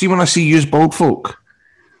 See, when I see you bald folk,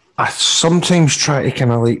 I sometimes try to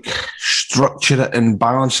kind of like structure it and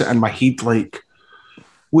balance it in my head. Like,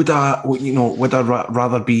 would I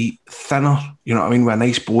rather be thinner? You know what I mean, with a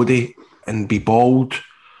nice body and be bald,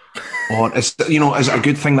 or is it a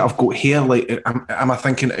good thing that I've got hair? Like, am I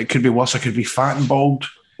thinking it could be worse? I could be fat and bald.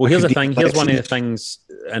 Well, here's the thing. Here's one of the things,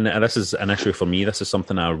 and this is an issue for me. This is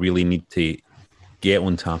something I really need to get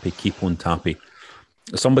on tappy, keep on tappy.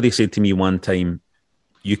 Somebody said to me one time,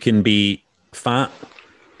 you can be fat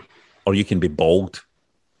or you can be bald,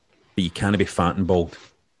 but you can't be fat and bald.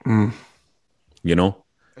 Mm. You know?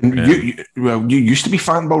 And you used to be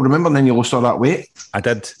fat and bald, remember? And then you lost all that weight. I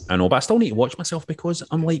did, I know, but I still need to watch myself because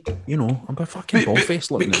I'm like, I'm a fucking bald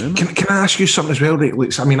face looking at him. Can I ask you something as well? Right?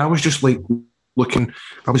 Like, I mean, I was just like looking,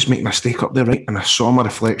 I was making a steak up there, right? And I saw my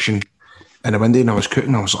reflection in the window and I was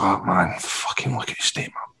cooking. I was like, oh man, fucking look at the state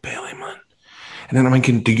of my belly, man. And then I'm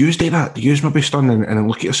thinking, do you do that? Do you maybe stand and then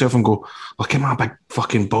look at yourself and go, look at my big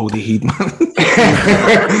fucking baldy head, man?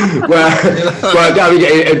 well, I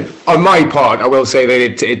mean, on my part, I will say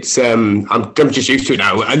that it's I'm just used to it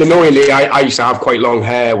now. And annoyingly, I used to have quite long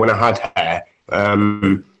hair when I had hair.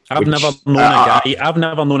 I've never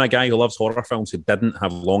known a guy who loves horror films who didn't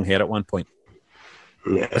have long hair at one point.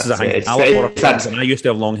 Yeah, this is a thing. I love horror films, and I used to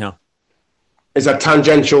have long hair. It's a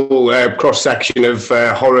tangential cross-section of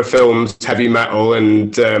horror films, heavy metal,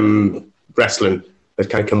 and wrestling that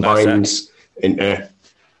kind of combines into...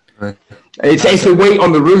 It's the weight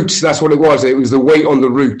on the roots. That's what it was. It was the weight on the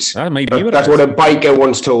root. That might be that's what a biker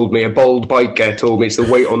once told me. A bald biker told me it's the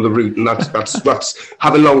weight on the root, and that's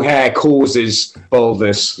having long hair causes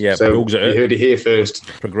baldness. Yeah, so pulls it out. You heard it here first.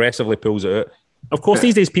 Progressively pulls it out. Of course,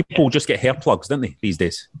 these days people just get hair plugs, don't they? These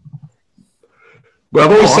days. Well,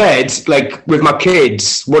 I've always said, like, with my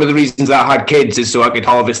kids, one of the reasons I had kids is so I could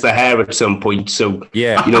harvest their hair at some point. So,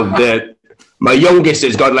 yeah, you know, my youngest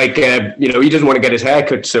has got, like, he doesn't want to get his hair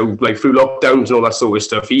cut. So, like, through lockdowns and all that sort of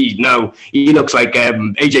stuff, he looks like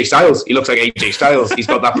AJ Styles. He looks like AJ Styles. He's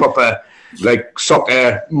got that proper, like,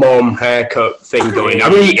 soccer mom haircut thing going. I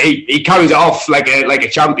mean, he carries it off like a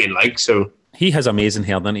champion, like, so. He has amazing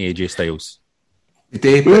hair, doesn't he, AJ Styles? I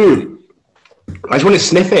just want to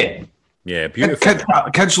sniff it. Yeah, beautiful.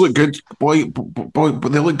 Kids look good, boy, but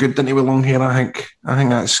they look good, don't they, with long hair? I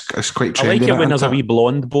think that's quite trendy. I like it when there's a wee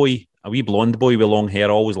blonde boy with long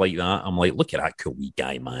hair, always like that. I'm like, look at that cool wee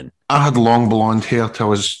guy, man. I had long blonde hair till I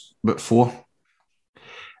was about 4,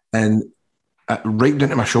 and right down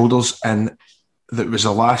to my shoulders. And that was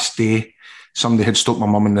the last day somebody had stopped my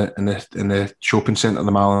mum in the shopping centre,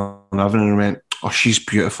 the Mall and Avenue, and went, "Oh, she's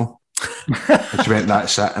beautiful." And she went,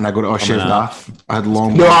 "That's it," and I got it all shaved off. I had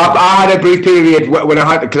long. No, I had a brief period when I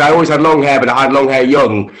had, because I always had long hair, but I had long hair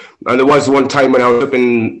young. And there was one time when I was up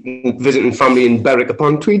in visiting family in Berwick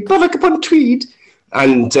upon Tweed,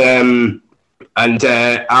 and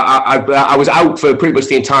I was out for pretty much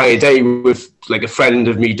the entire day with like a friend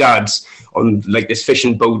of me dad's on like this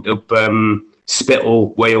fishing boat up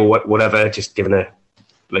Spittle Way or whatever, just giving a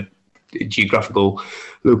like geographical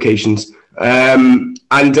locations. And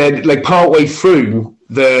like partway through,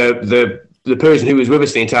 the person who was with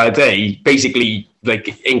us the entire day basically like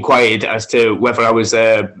inquired as to whether I was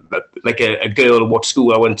like a girl and what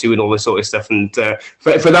school I went to and all this sort of stuff. And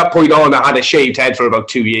for that point on, I had a shaved head for about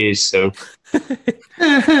 2 years. So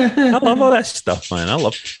I love all that stuff, man.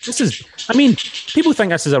 I mean, people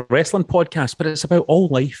think this is a wrestling podcast, but it's about all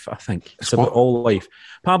life. I think it's about all life.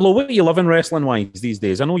 Pablo, what are you loving wrestling wise these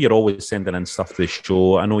days? I know you're always sending in stuff to the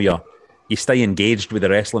show. I know you stay engaged with the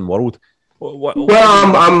wrestling world.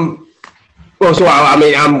 I'm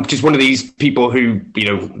just one of these people who,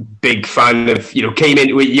 big fan of, came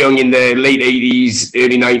into it young in the late 80s,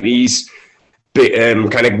 early 90s, but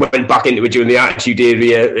kind of went back into it during the Attitude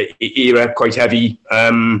era quite heavy,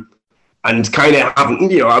 and kind of haven't,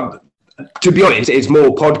 to be honest, it's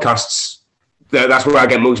more podcasts. That's where I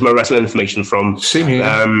get most of my wrestling information from. Same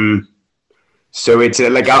here. So it's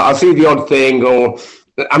like I'll see the odd thing, or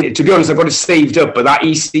I mean, to be honest, I've got it saved up. But that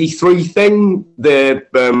EC3 thing, the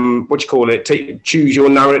choose your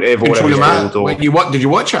narrative or whatever it's called. Did you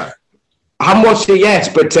watch it? I haven't watched it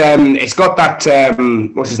yet, but it's got that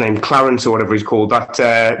what's his name, Clarence or whatever he's called. That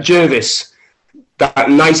Jervis, that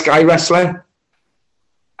nice guy wrestler.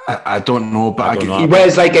 I don't know, but he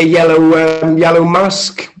wears like a yellow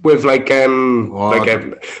mask with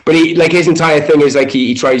but he like his entire thing is like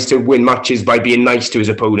he tries to win matches by being nice to his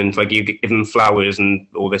opponent, like you give him flowers and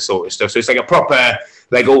all this sort of stuff. So it's like a proper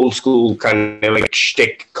like old school kind of like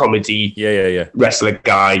shtick comedy wrestler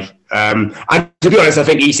guy. And to be honest, I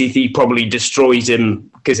think EC3 probably destroys him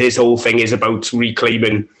because his whole thing is about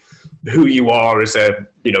reclaiming who you are as a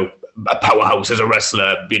powerhouse as a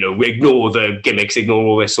wrestler, ignore the gimmicks, ignore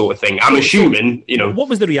all this sort of thing. I'm assuming, What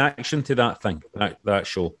was the reaction to that thing, that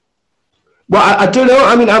show? Well, I don't know.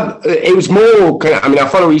 I mean, it was more kind of, I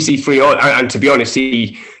follow EC3, and to be honest,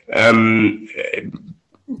 he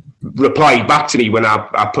replied back to me when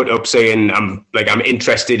I put up saying, I'm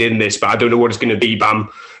interested in this, but I don't know what it's going to be, but I'm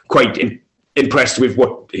quite impressed with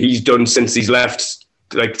what he's done since he's left,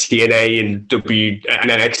 like TNA and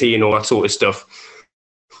NXT and all that sort of stuff.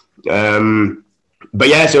 But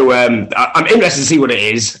yeah, so I'm interested to see what it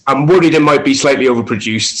is. I'm worried it might be slightly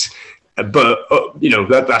overproduced, but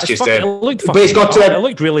that's just it. It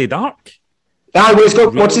looked really dark. It's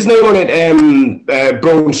got what's his name on it?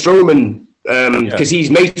 Braun Strowman, because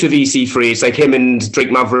he's mates with EC3. It's like him and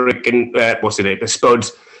Drake Maverick and Spud,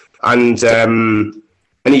 and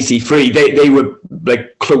and EC3, they were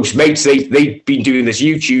like close mates. They'd been doing this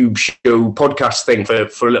YouTube show podcast thing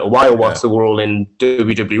for a little while whilst they were all in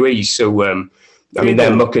WWE. So, I mean,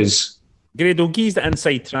 they're muckers. Grado, Guy's the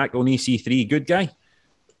inside track on EC3. Good guy?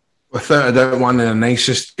 Without a doubt, one of the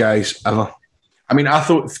nicest guys ever. I mean, I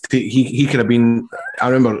thought he could have been... I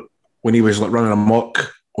remember when he was like running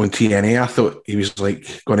amok on TNA, I thought he was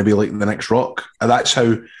like going to be like the next Rock. And that's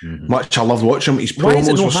how much I loved watching him. His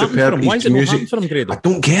promos were superb. Why is it not happening for him, Grado? I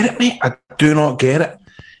don't get it, mate. I do not get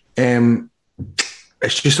it.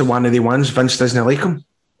 It's just one of the ones. Vince doesn't like him.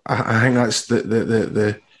 I think that's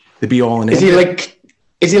the be all and end.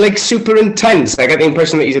 Is he like super intense? I get the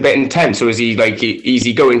impression that he's a bit intense, or is he like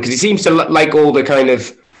easy going? Because he seems to like all the kind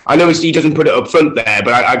of... I know he doesn't put it up front there,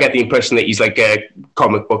 but I get the impression that he's like a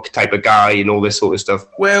comic book type of guy and all this sort of stuff.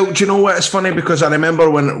 Well, do you know what? It's funny because I remember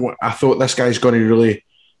when I thought this guy's going to really...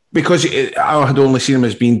 Because I had only seen him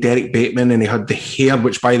as being Derek Bateman, and he had the hair,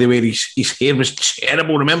 which, by the way, his hair was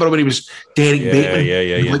terrible. Remember when he was Derek Bateman?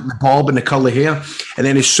 Yeah. Like the bob and the curly hair. And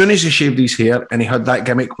then as soon as he shaved his hair and he had that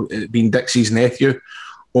gimmick being Dixie's nephew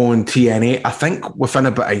on TNA, I think within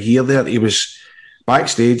about a year there, he was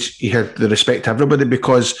backstage. He had the respect to everybody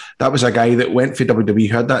because that was a guy that went for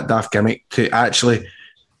WWE, had that daft gimmick to actually...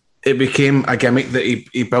 It became a gimmick that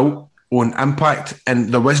he built on Impact, and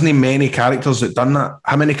there wasn't many characters that done that.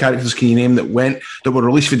 How many characters can you name that were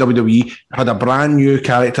released for WWE, had a brand new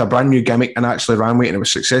character, a brand new gimmick, and actually ran with it and it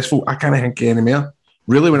was successful? I can't think of any more.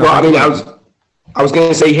 Really? I was going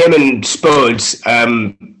to say him and Spuds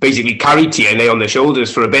basically carried TNA on their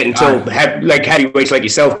shoulders for a bit until heavyweights like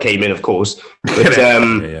yourself came in, of course. But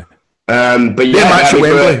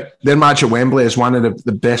their match at Wembley is one of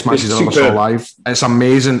the best matches I ever saw live. It's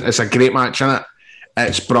amazing. It's a great match, isn't it?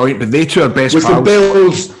 It's brilliant. But they two are best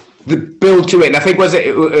pals. The build to it, and I think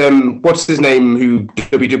what's his name, who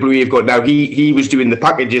WWE have got now, he was doing the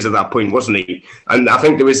packages at that point, wasn't he? And I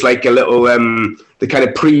think there was like a little the kind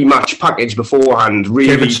of pre-match package beforehand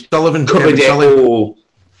really Kevin Sullivan covered it all.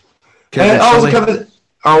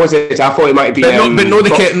 Was it? I thought it might be Kevin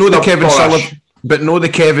Sullivan. But no, the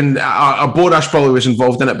Kevin... Borash probably was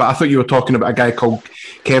involved in it, but I thought you were talking about a guy called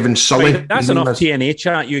Kevin Sully. Right, that's enough TNA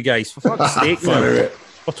chat, you guys. For fuck's sake, man.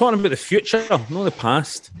 We're talking about the future, not the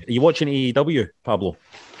past. Are you watching AEW, Pablo?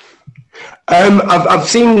 I've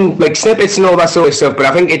seen like snippets and all that sort of stuff, but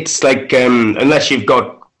I think it's like, unless you've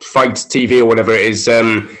got Fight TV or whatever it is,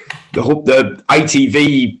 the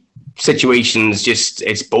ITV situation's just,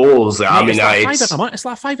 it's balls. Mate, I mean, it's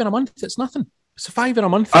like $5 a month. It's nothing. It's a $5 a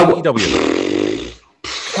month for AEW.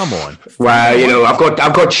 Come on. Well, I've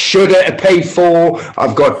got Shudder to pay for.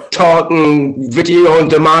 I've got Tartan video on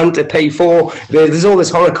demand to pay for. There's all this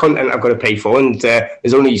horror content I've got to pay for, and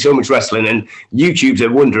there's only so much wrestling, and YouTube's a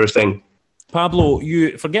wondrous thing. Pablo,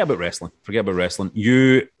 you forget about wrestling.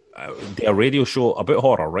 You do a radio show about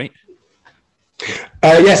horror, right?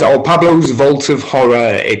 Yes, Pablo's Vault of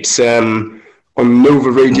Horror. It's on Nova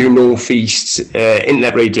Radio Northeast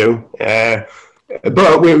Internet Radio.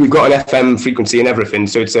 But we've got an FM frequency and everything,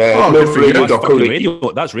 so it's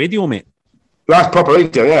novaradio.co.uk. That's radio, mate. That's proper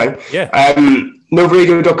radio, yeah.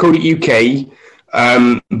 Novaradio.co.uk.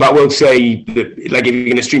 But I will say that, like, if you're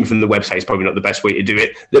going to stream from the website, it's probably not the best way to do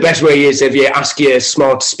it. The best way is if you ask your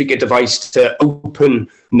smart speaker device to open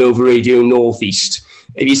Nova Radio Northeast.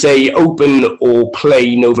 If you say open or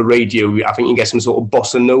play Nova Radio, I think you get some sort of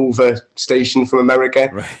bossa nova station from America,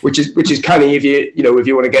 right. which is kind of if you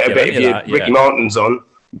want to get a bit of your Ricky Martin's on.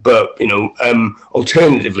 But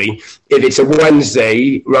alternatively, if it's a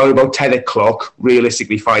Wednesday around about 10 o'clock,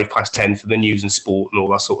 realistically 10:05 for the news and sport and all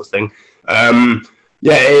that sort of thing.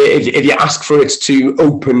 If you ask for it to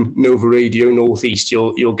open Nova Radio Northeast,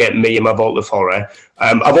 you'll get me and my Vault of Horror.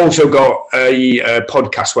 I've also got a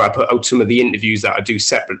podcast where I put out some of the interviews that I do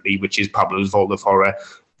separately, which is Pablo's Vault of Horror,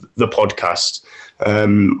 the podcast,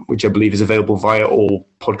 which I believe is available via all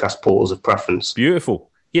podcast portals of preference. Beautiful.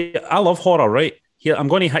 Yeah, I love horror, right? Here, I'm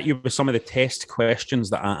going to hit you with some of the test questions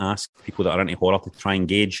that I ask people that are into horror to try and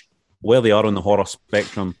gauge where they are on the horror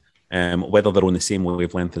spectrum. Whether they're on the same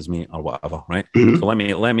wavelength as me or whatever, right? Mm-hmm. So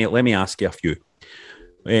let me ask you a few.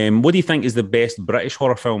 What do you think is the best British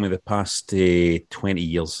horror film of the past 20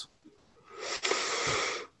 years?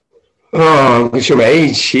 Oh, I'm sure my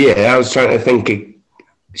age here. I was trying to think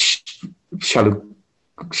Shallow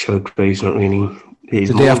Grave's not really.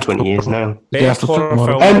 He's more than 20 years now. Best horror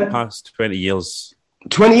film of the past 20 years.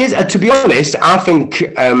 20 years? To be honest, I think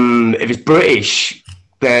if it's British,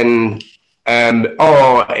 then...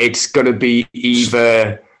 it's going to be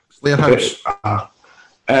either... Slayer House.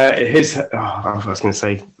 I was going to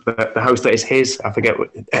say the house that is his. I forget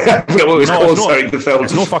what it was called. Sorry, the film.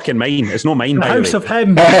 It's no fucking mine. It's not mine. The House of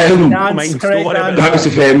Him. The House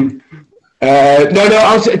of Him.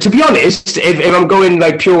 To be honest, if I'm going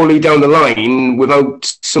like purely down the line without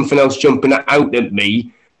something else jumping out at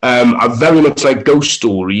me, I very much like Ghost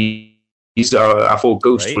Stories. I thought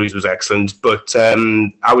Ghost Stories was excellent, but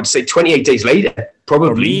I would say 28 Days Later, probably.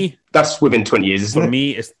 For me, that's within 20 years, isn't it? For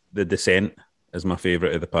me, it's The Descent is my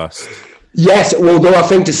favourite of the past. Yes, although I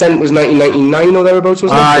think Descent was 1999 or thereabouts,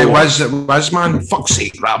 wasn't it? It was, man. Fuck's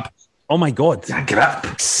sake, Rob. Oh my God! Get up.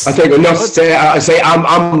 I think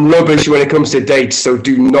I'm rubbish when it comes to dates, so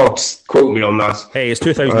do not quote me on that. Hey, it's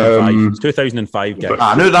 2005. It's 2005, guys.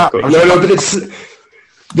 I knew that. No, but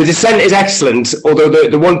The Descent is excellent, although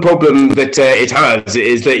the one problem that it has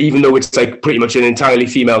is that even though it's like pretty much an entirely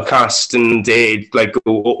female cast and like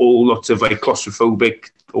all lots of like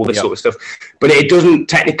claustrophobic, all this sort of stuff, but it doesn't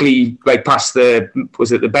technically like pass the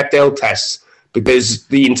Bechdel test because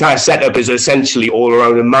the entire setup is essentially all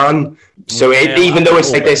around a man. So even though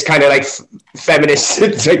it's like this kind of like feminist,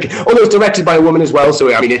 it's like although it's directed by a woman as well,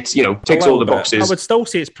 so I mean it's ticks all the boxes. I would still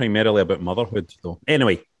say it's primarily about motherhood, though.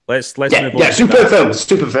 Anyway. Let's move on. Yeah, superb film.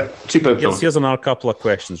 Here's another couple of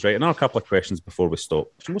questions, right? Another couple of questions before we stop.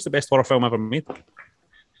 What's the best horror film ever made? For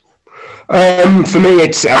me,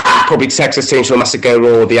 it's probably Texas Chainsaw Massacre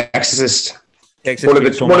or The Exorcist. One of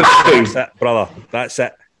the two. That's it, brother. That's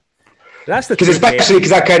it. That's the because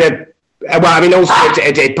that kind of. Well, I mean, also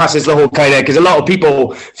it passes the whole kind of because a lot of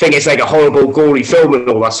people think it's like a horrible, gory film and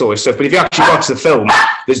all that sort of stuff. But if you actually watch the film,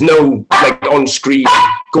 there's no like on-screen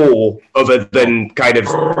gore other than kind of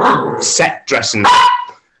set dressing.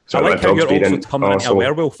 So I like how you're also coming into a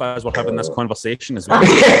werewolf as we're having this conversation as well.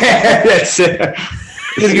 That's it.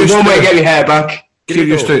 One way to get your hair back. Get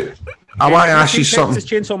used to it. I want to ask you something. Is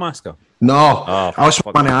Chainsaw Massacre? No, I also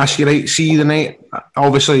want to ask you, right, see the night,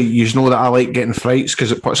 obviously you know that I like getting frights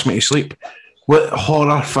because it puts me to sleep. What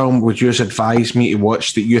horror film would you advise me to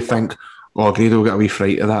watch that you think, Grado will get a wee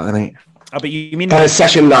fright of that tonight? But you mean...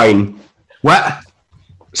 Session 9. What?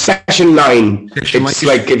 Session 9. It's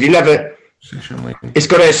like, if you never... It's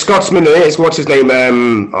got a Scotsman in it, it's what's his name?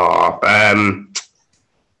 I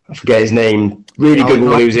forget his name. Really good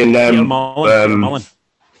one who's in...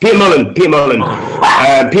 Peter Mullen.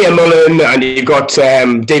 Peter Mullen, and you've got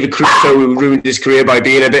David Crusoe, who ruined his career by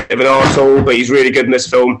being a bit of an arsehole, but he's really good in this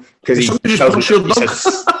film because he tells him.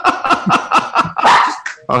 That's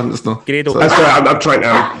right. I'm trying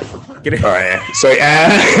now. Sorry.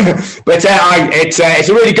 But it's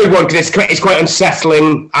a really good one because it's quite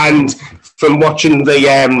unsettling, and from watching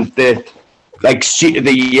the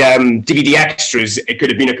DVD extras, it could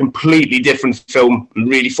have been a completely different film,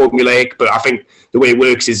 really formulaic. But I think the way it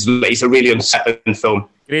works is it's a really unsettling film.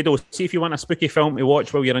 Grado, see if you want a spooky film to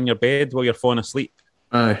watch while you're in your bed, while you're falling asleep.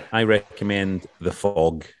 Aye. I recommend The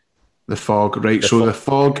Fog. The Fog, right? The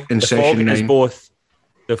Fog in Session 9.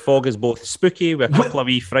 The Fog is both spooky with a couple of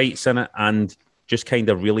wee frights in it and just kind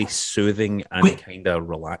of really soothing and kind of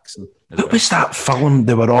relaxing. What was that film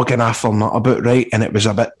they were all getting after not about, right? And it was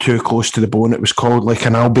a bit too close to the bone. It was called like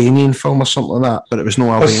an Albanian film or something like that, but it was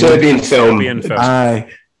no Albanian. A Serbian film. Aye.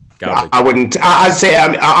 I wouldn't. I'd say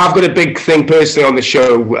I've got a big thing personally on the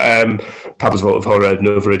show. Pablo's Vault of Horror,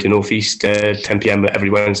 Nova at the Northeast, 10 p.m.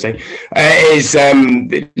 every Wednesday. Is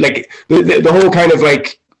like the whole kind of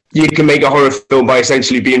like you can make a horror film by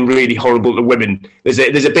essentially being really horrible to women. There's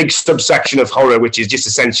a big subsection of horror which is just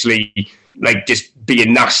essentially like just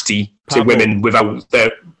being nasty to women without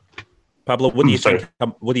their. Pablo, what do you think?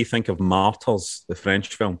 What do you think of Martyrs, the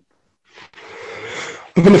French film?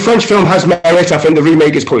 I mean, the French film has merit. I think the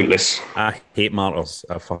remake is pointless. I hate Martyrs.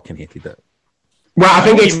 I fucking hated it. Well, I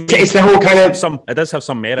think it's the whole kind of... It does have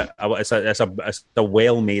some merit. It's a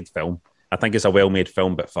well-made film. I think it's a well-made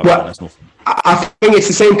film, but fuck, there's nothing. I think it's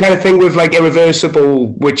the same kind of thing with like Irreversible,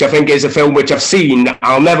 which I think is a film which I've seen.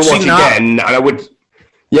 I'll never watch again, and I would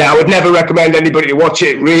never recommend anybody to watch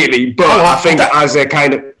it, really. But I think as a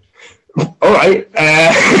kind of... All right,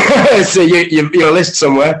 so your list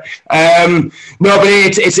somewhere. No, but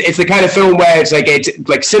it's the kind of film where it's like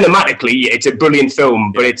cinematically it's a brilliant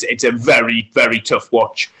film, but it's a very, very tough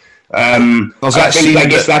watch.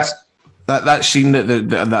 That scene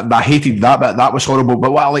that I hated that bit, that was horrible.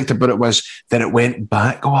 But what I liked about it was that it went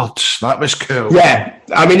backwards. That was cool. Yeah,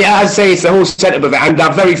 I mean, as I say, it's the whole setup of it, and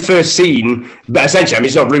that very first scene. But essentially, I mean,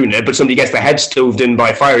 it's not ruining it, but somebody gets their head stove in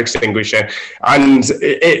by a fire extinguisher, and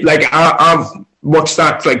I've watched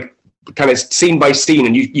that like kind of scene by scene,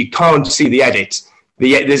 and you can't see the edit.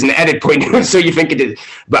 There's an edit point, so you think it is.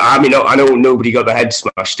 But I mean, I know nobody got their head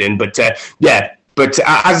smashed in, but yeah. But as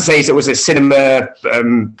I say, it was a cinema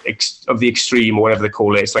of the extreme, or whatever they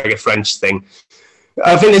call it. It's like a French thing.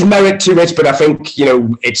 I think there's merit to it, but I think,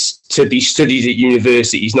 it's to be studied at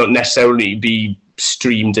universities, not necessarily be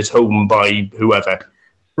streamed at home by whoever.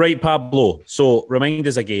 Right, Pablo. So remind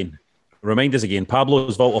us again.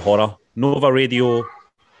 Pablo's Vault of Horror, Nova Radio...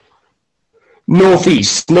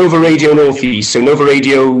 Northeast, Nova Radio Northeast. So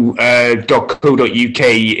novaradio.co.uk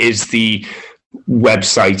is the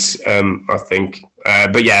website, I think.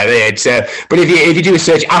 But yeah, it's. But if you do a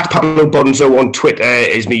search at Pablo Bonzo on Twitter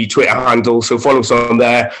is my Twitter handle. So follow us on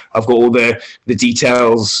there. I've got all the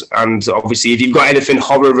details, and obviously, if you've got anything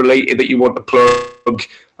horror related that you want to plug,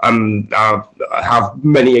 I have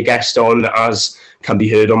many a guest on, as can be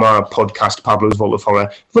heard on my podcast, Pablo's Vault of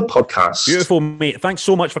Horror, the podcast. Beautiful, mate. Thanks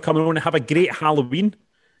so much for coming on, and have a great Halloween.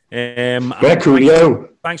 Coolio.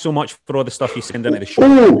 Thanks so much for all the stuff you send into the show.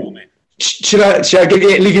 Oh, should I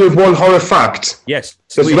leave you with one horror fact? Yes.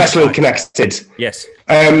 Because wrestling connected. Yes.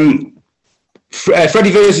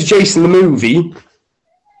 Freddy vs. Jason, the movie,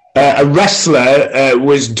 a wrestler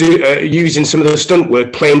was using some of the stunt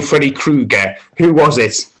work playing Freddy Krueger. Who was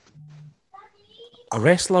it? A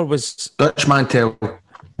wrestler was... Dutch Mantel.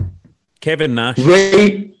 Kevin Nash.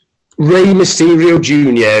 Rey Mysterio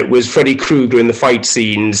Jr. was Freddy Krueger in the fight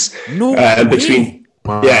scenes. No way. Between...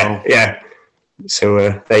 Wow. Yeah. So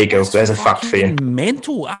there you go. There's a fact for you.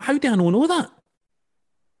 Mental. How do I not know that?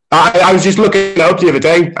 I was just looking it up the other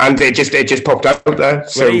day, and it just popped out there.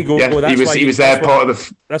 So there you go. Yeah, he was there, part of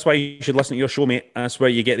the... That's why you should listen to your show, mate. That's where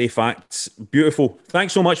you get the facts. Beautiful.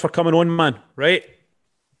 Thanks so much for coming on, man. Right?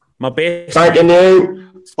 My best. Thank you.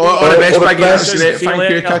 All the best, big best. Thank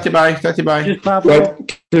you. Tatty bye.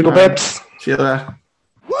 Google Babs. See you there.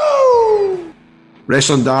 Woo!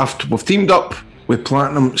 Wrestling Daft, we've teamed up with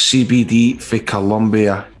Platinum CBD for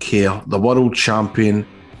Columbia Care, the world champion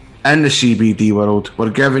in the CBD world.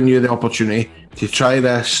 We're giving you the opportunity to try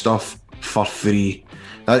this stuff for free.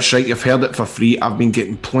 That's right, you've heard it, for free. I've been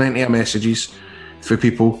getting plenty of messages for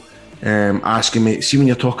people asking me, see when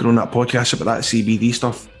you're talking on that podcast about that CBD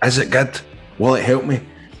stuff, is it good? Will it help me?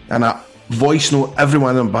 And I voice note every one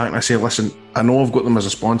of them back and I say, listen, I know I've got them as a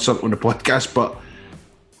sponsor on the podcast, but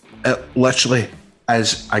it literally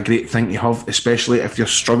is a great thing to have, especially if you're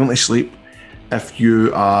struggling to sleep, if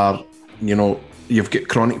you are, you've got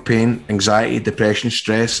chronic pain, anxiety, depression,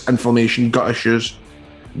 stress, inflammation, gut issues,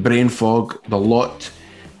 brain fog, the lot.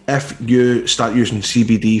 If you start using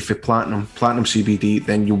CBD for Platinum CBD,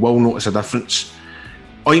 then you will notice a difference.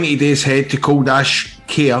 All you need to do is head to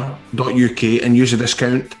call-care.uk and use the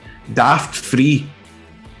discount DAFT-FREE.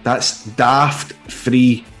 That's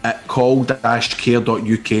DAFT-FREE at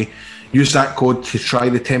call-care.uk. Use that code to try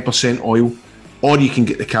the 10% oil, or you can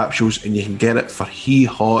get the capsules and you can get it for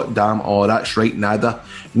hot damn all. That's right, nada.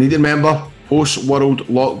 You need to remember, post-world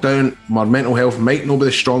lockdown, my mental health might not be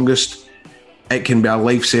the strongest. It can be a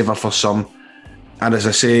lifesaver for some. And as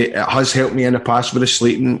I say, it has helped me in the past with the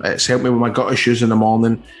sleeping. It's helped me with my gut issues in the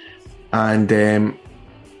morning. And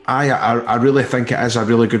I really think it is a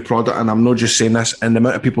really good product. And I'm not just saying this. And the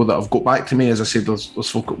amount of people that have got back to me, as I said, there's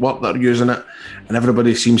folk at work that are using it. And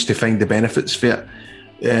everybody seems to find the benefits for it.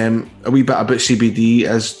 A wee bit about CBD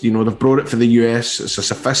is, they've brought it for the US. It's a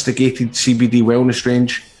sophisticated CBD wellness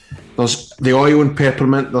range. There's the oil and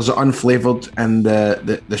peppermint, there's the unflavoured and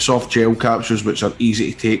the soft gel capsules, which are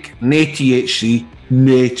easy to take. No THC,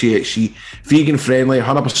 vegan friendly,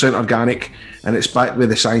 100% organic, and it's backed with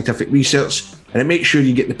the scientific research, and it makes sure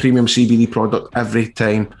you get the premium CBD product every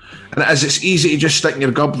time. And it's easy to just stick in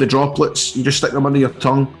your gob, the droplets, you just stick them under your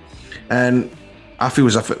tongue, and I feel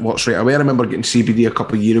as if it works right away. I remember getting CBD a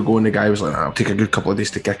couple of years ago and the guy was like, it'll take a good couple of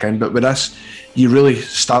days to kick in. But with this, you really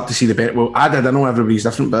start to see the benefit. Well, I know everybody's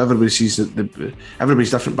different, but everybody sees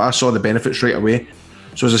everybody's different, but I saw the benefits right away.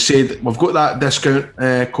 So as I said, we've got that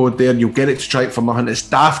discount code there. You'll get it to try it for nothing. It's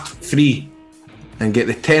DAFT-FREE and get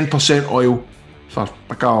the 10% oil for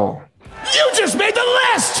Bacall. You just made the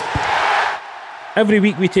list! Every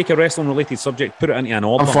week we take a wrestling related subject, put it into an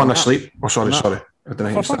order. I'm falling asleep. Oh, sorry. I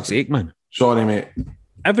didn't For fuck's sake, man. Sorry, mate.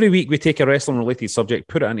 Every week we take a wrestling related subject,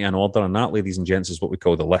 put it into an order, and that, ladies and gents, is what we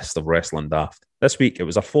call the list of Wrestling Daft. This week it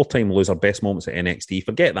was a 4-time loser best moments at NXT.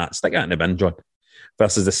 Forget that, stick that in the bin, John.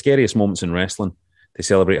 Versus the scariest moments in wrestling to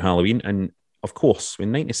celebrate Halloween. And of course, with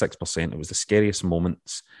 96%, it was the scariest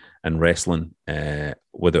moments in wrestling,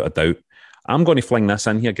 without a doubt. I'm going to fling this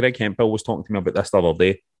in here. Greg Hemphill was talking to me about this the other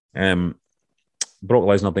day. Brock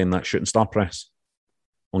Lesnar doing that shooting star press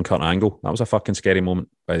on Kurt Angle. That was a fucking scary moment,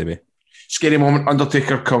 by the way. Scary moment.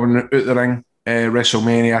 Undertaker coming out the ring,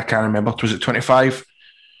 WrestleMania, I can't remember. Was it 25?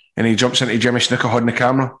 And he jumps into Jimmy Snuka holding the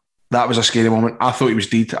camera. That was a scary moment. I thought he was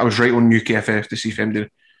dead. I was right on UKFF to see if him did.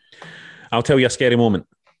 I'll tell you a scary moment.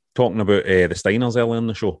 Talking about the Steiners earlier in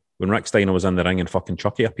the show, when Rick Steiner was in the ring and fucking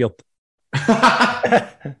Chucky appeared.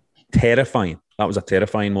 Terrifying. That was a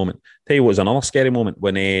terrifying moment. Tell you what was another scary moment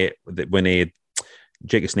when Jake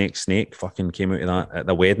the Snake fucking came out of that at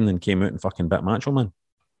the wedding and came out and fucking bit Macho Man.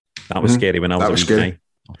 That was scary when I was a wee guy.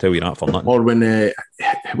 I'll tell you that for nothing. Or when,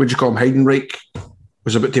 what'd you call him, Heidenreich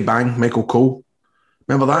was about to bang Michael Cole.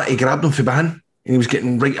 Remember that? He grabbed him for bang and he was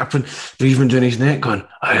getting right up and breathing down his neck going,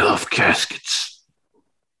 I love caskets.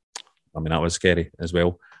 I mean, that was scary as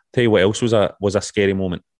well. Tell you what else was a scary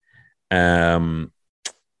moment.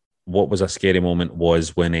 What was a scary moment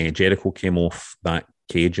was when Jericho came off that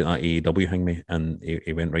cage at that AEW hangme and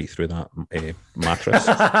he went right through that mattress.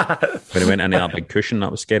 When he went into that big cushion,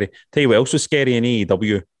 that was scary. Tell you what else was scary in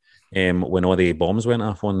AEW, when all the bombs went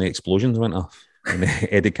off, when the explosions went off, and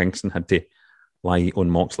Eddie Kingston had to lie on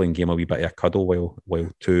Moxley and give him a wee bit of a cuddle while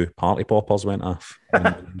two party poppers went off.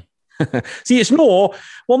 See, it's no,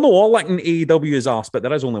 we're not all licking AEW's arse, but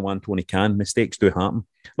there is only one Tony Khan. Mistakes do happen.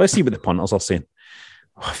 Let's see what the punters are saying.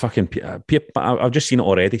 Oh, fucking, I've just seen it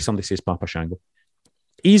already. Somebody says Papa Shango.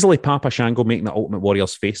 Easily Papa Shango making the Ultimate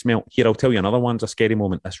Warrior's face melt. Here, I'll tell you another one's a scary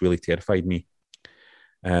moment. This really terrified me.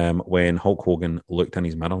 When Hulk Hogan looked in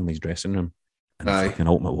his mirror in his dressing room and the fucking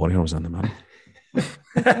Ultimate Warrior was in the mirror.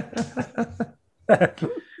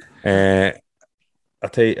 I'll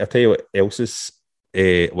tell you what else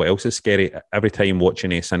is scary. Every time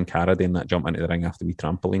watching Sin Cara doing that jump into the ring after the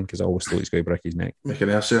trampoline, because I always thought he's going to break his neck. Make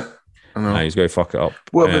an ass it. I know. He's going to fuck it up.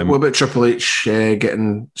 What about Triple H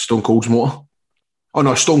getting Stone Cold's motor? Oh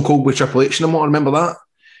no, Stone Cold with Triple H in the motor. Remember that?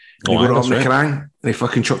 And he got on the Kerrang and he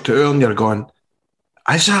fucking chucked it out and you're going,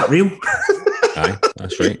 is that real? Aye,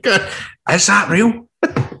 that's right. Is that real?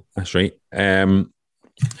 That's right.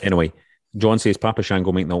 Anyway, John says Papa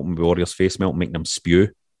Shango making the Ultimate Warrior's face melt, making them spew.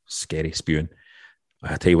 Scary spewing.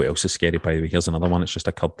 I'll tell you what else is scary, by the way. Here's another one that's just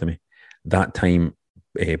occurred to me. That time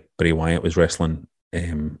Bray Wyatt was wrestling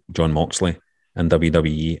John Moxley in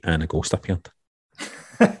WWE and a ghost appeared.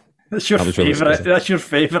 That's your favourite. Really, that's your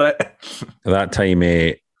favourite. That time,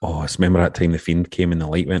 remember that time the Fiend came and the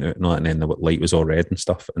light went out and then the light was all red and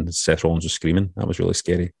stuff and Seth Rollins was screaming. That was really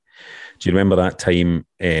scary. Do you remember that time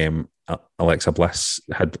Alexa Bliss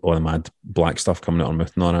had all the mad black stuff coming out her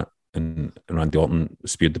mouth and all that, and Randy Orton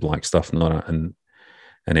spewed the black stuff and all that, and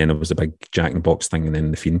then it was a big Jack in the Box thing and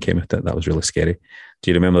then the Fiend came at it. That was really scary.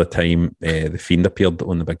 Do you remember the time the Fiend appeared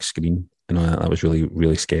on the big screen and all that? That was really,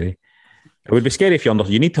 really scary. It would be scary if you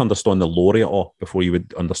need to understand the lore of it all before you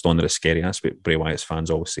would understand that it's scary. That's what Bray Wyatt's fans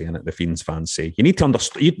always say, and the Fiend's fans say. You need to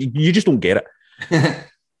understand. You just don't get it.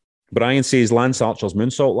 Brian says Lance Archer's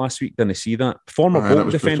moonsault last week. Didn't see that? Former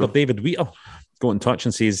Bolt defender David Wheater got in touch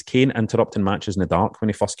and says Kane interrupting matches in the dark when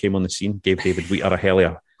he first came on the scene gave David Wheater a hell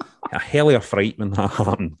of a fright when that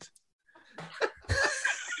happened.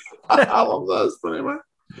 I love that story,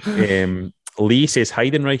 man. Lee says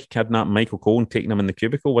Heidenreich kidnapped Michael Cole and taking him in the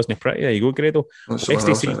cubicle. Wasn't he pretty? There you go, Grado.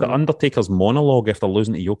 Esty says the Undertaker's monologue after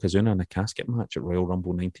losing to Yokozuna in a casket match at Royal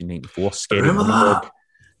Rumble 1994. Scary monologue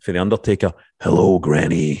for the Undertaker. Hello,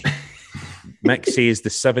 Granny. Mick says the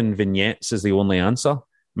 7 vignettes is the only answer.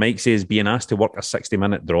 Mike says being asked to work a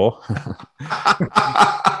 60-minute draw.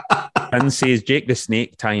 Finn says Jake the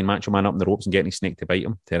Snake tying Macho Man up in the ropes and getting his snake to bite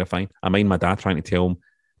him. Terrifying. I mind my dad trying to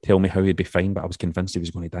tell me how he'd be fine, but I was convinced he was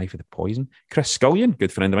going to die for the poison. Chris Scullion,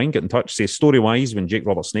 good friend of mine, get in touch, says story-wise when Jake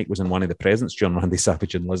Robert Snake was in one of the presents during Randy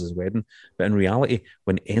Savage and Liz's wedding, but in reality,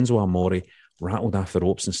 when Enzo Amore rattled off the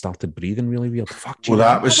ropes and started breathing really weird. Fuck, well,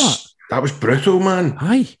 that was brutal, man.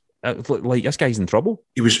 Aye. Like, this guy's in trouble.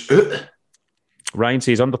 He was out. Ryan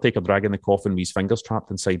says Undertaker dragging the coffin with his fingers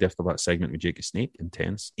trapped inside after that segment with Jake the Snake.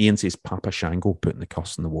 Intense. Ian says Papa Shango putting the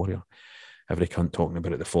curse on the Warrior. Every cunt talking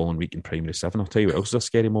about it the following week in Primary 7. I'll tell you what else is a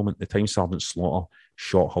scary moment. The time Sergeant Slaughter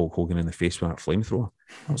shot Hulk Hogan in the face with that flamethrower.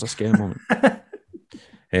 That was a scary moment.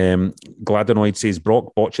 Gladenoid says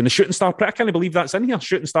Brock botching the shooting star press. I can't believe that's in here.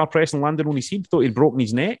 Shooting star press and landed on his head. Thought he'd broken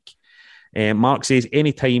his neck. Mark says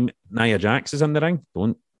anytime Nia Jax is in the ring,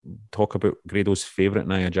 don't talk about Grado's favourite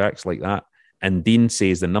Nia Jax like that. And Dean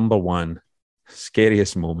says the number one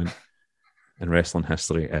scariest moment in wrestling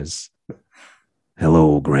history is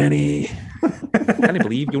hello, Granny. I can't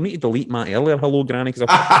believe you'll need to delete my earlier hello, Granny.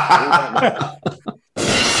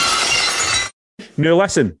 Now,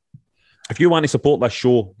 listen, if you want to support this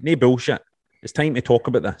show, no bullshit. It's time to talk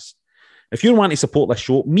about this. If you want to support this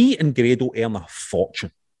show, me and Grado earn a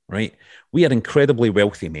fortune, right? We are incredibly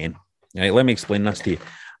wealthy men. Right, let me explain this to you.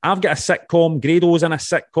 I've got a sitcom. Grado's in a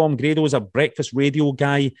sitcom. Grado's a breakfast radio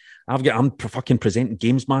guy. I'm fucking presenting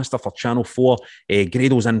Games Master for Channel 4.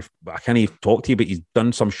 Grado's in, I can't even talk to you, but he's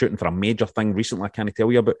done some shooting for a major thing recently. I can't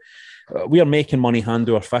tell you, but we are making money hand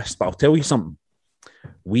to our fist. But I'll tell you something.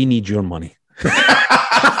 We need your money.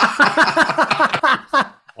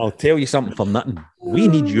 I'll tell you something for nothing. We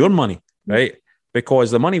need your money, right?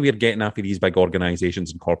 Because the money we're getting after these big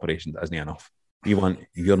organisations and corporations isn't enough. We want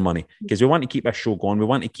your money because we want to keep this show going. We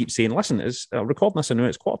want to keep saying, listen, it's recording this now.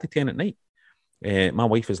 It's 10:15 at night. My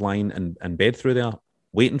wife is lying in bed through there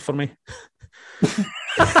waiting for me. What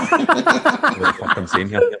the fuck I'm saying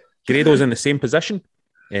here? Grado's in the same position.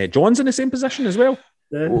 John's in the same position as well.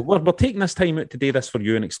 Yeah. We're taking this time out to do this for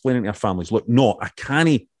you and explaining to our families, look, no, I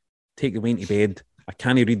can't take the way into bed. I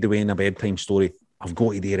can't read the way in a bedtime story. I've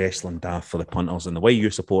got to do wrestling daft for the punters. And the way you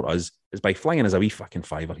support us is by flinging us a wee fucking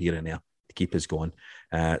fiver here and there to keep us going.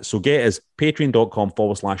 So get us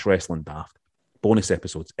patreon.com/wrestling daft. Bonus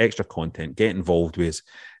episodes, extra content, get involved with us.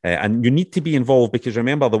 And you need to be involved because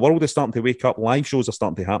remember, the world is starting to wake up. Live shows are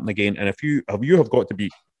starting to happen again. And if you have got to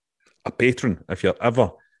be a patron if you're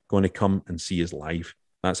ever going to come and see us live.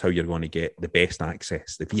 That's how you're going to get the best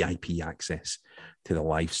access, the VIP access to the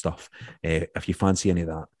live stuff. If you fancy any of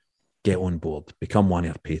that, get on board. Become one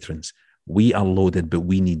of our patrons. We are loaded, but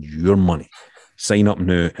we need your money. Sign up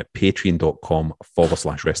now at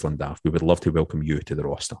patreon.com/wrestling daft. We would love to welcome you to the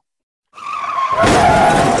roster.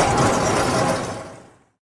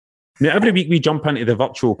 Now, every week we jump into the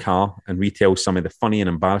virtual car and retell some of the funny and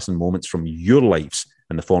embarrassing moments from your lives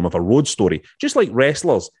in the form of a road story, just like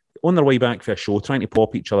wrestlers on their way back for a show, trying to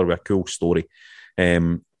pop each other with a cool story.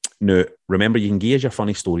 Now, remember, you can gauge your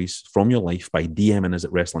funny stories from your life by DMing us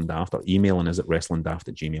at Wrestling Daft or emailing us at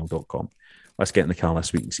wrestlingdaft@gmail.com. Let's get in the car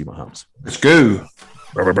this week and see what happens. Let's go.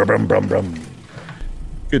 Brum, brum, brum, brum.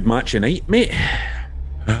 Good match of night, mate.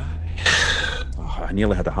 I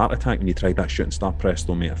nearly had a heart attack when you tried that shooting star press,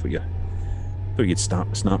 though, mate. I thought you'd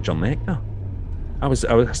snapped your neck there. I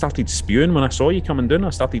started spewing when I saw you coming down.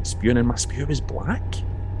 I started spewing and my spew was black.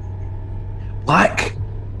 Black?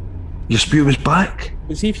 Your spew was black?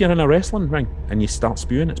 But see, if you're in a wrestling ring and you start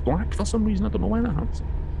spewing, it's black for some reason. I don't know why that happens.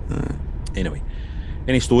 Anyway,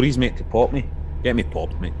 any stories, mate, to pop me? Get me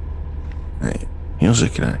popped, mate. Right, here's a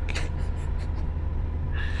crack.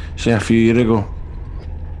 See, a few years ago,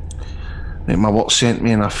 right, my work sent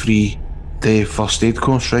me on a 3-day first aid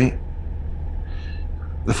course, right?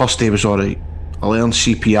 The first day was alright. I learned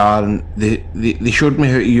CPR and they showed me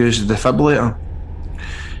how to use the defibrillator.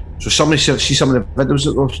 So somebody said, see some of the videos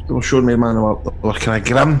that they were showing me, man, they were kind of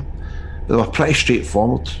grim. They were pretty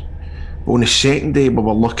straightforward. But on the second day, we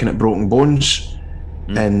were looking at broken bones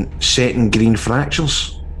and setting green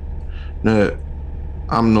fractures. Now,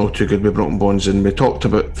 I'm not too good with broken bones, and we talked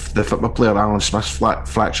about the football player Alan Smith's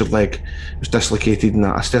fractured leg was dislocated, and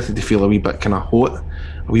I started to feel a wee bit kind of hot,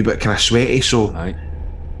 a wee bit kind of sweaty, so I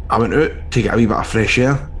went out to get a wee bit of fresh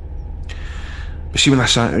air. But see, when I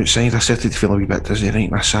sat outside, I started to feel a wee bit dizzy, right?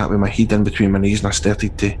 And I sat with my head in between my knees, and I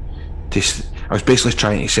started to I was basically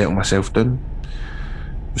trying to settle myself down.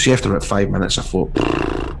 See, after about 5 minutes, I thought,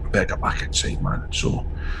 better get back inside, man. So,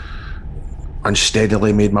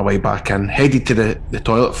 unsteadily made my way back in, headed to the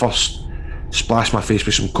toilet first, splashed my face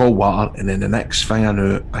with some cold water, and then the next thing I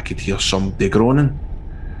knew, I could hear somebody groaning.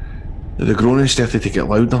 The groaning started to get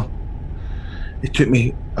louder. It took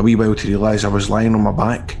me a wee while to realise I was lying on my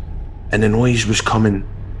back, and the noise was coming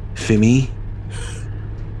for me.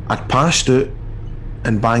 I'd passed out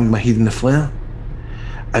and banged my head in the flare.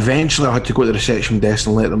 Eventually I had to go to the reception desk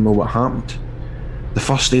and let them know what happened. The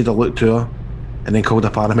first aider looked to her and then called a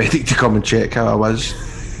paramedic to come and check how I was.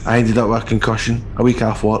 I ended up with a concussion, a week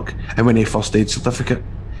off work, and winning a first aid certificate.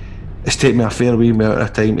 It's taken me a fair wee amount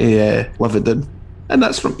of time to live it down. And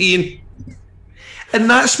that's from Ian. And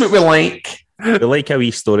that's what we like. We like a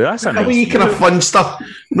wee story. That's a nice wee kind of fun stuff.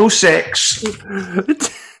 No sex.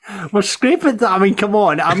 We're scraping that. I mean, come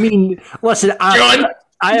on. I mean, listen, I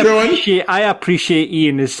appreciate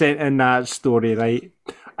Ian has sent in that story, right?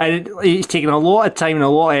 And he's taken a lot of time and a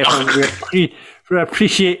lot of effort. We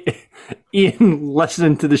appreciate Ian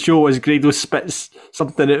listening to the show as Grado spits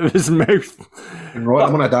something out of his mouth. Right,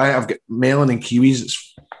 I'm on a diet. I've got melon and kiwis.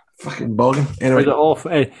 It's fucking bogging. Anyway.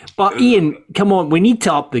 But Ian, come on, we need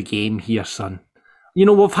to up the game here, son. You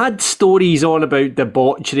know, we've had stories on about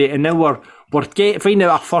debauchery, and now we're finding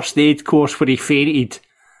out a first aid course where he fainted.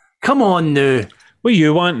 Come on now. What are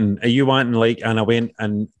you wanting? Are you wanting, like, and I went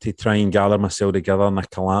in to try and gather myself together and I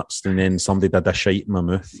collapsed and then somebody did a shite in my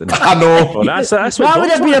mouth? And I know. Well, that's what that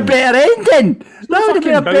would have been a better ending. That would have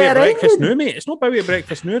been a better breakfast ending. Now, mate. It's not Bowie at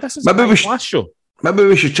breakfast now. This is the last show. Maybe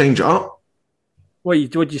we should change it up.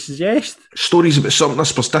 What would you suggest? Stories about something, a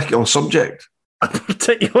particular subject. A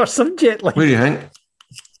particular subject, like. What do you think?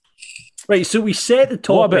 Right, so we set the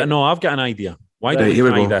topic. What about, no, I've got an idea. Why don't Here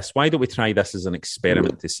we we try go. this? Why don't we try this as an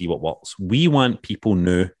experiment to see what works? We want people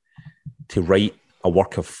now to write a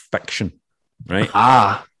work of fiction, right?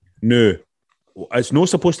 No. It's not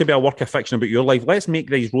supposed to be a work of fiction about your life. Let's make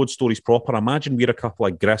these road stories proper. Imagine we're a couple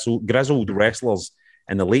of grizzled wrestlers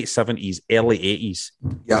in the late 70s, early 80s.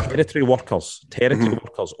 Yeah. Territory workers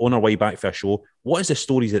on our way back for a show. What is the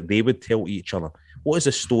stories that they would tell to each other? What is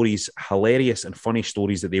the stories, hilarious and funny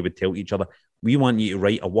stories that they would tell to each other? We want you to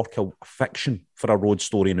write a work of fiction for a road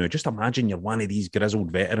story now. Just imagine you're one of these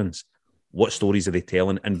grizzled veterans. What stories are they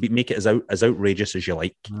telling? And make it as outrageous as you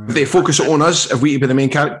like. If they focus it on us, if we to be the main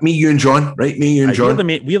character, me, you and John, right? Me, you and John.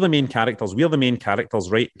 We're the main characters. We're the main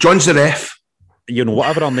characters, right? John's the ref. You know,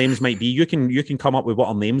 whatever our names might be, you can come up with what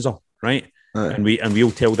our names are, right? And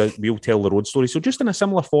we'll tell the road story. So just in a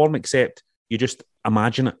similar form, except you just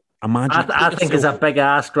imagine it. I think it's a big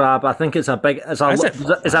ass grab. I think it's a big. It's a big.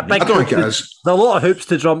 I don't think it is. There's a lot of hoops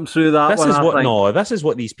to jump through that. This is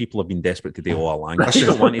what these people have been desperate to do all along. They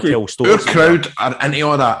don't want to tell stories. Our crowd are into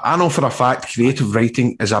all that. I know for a fact creative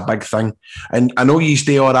writing is a big thing, and I know you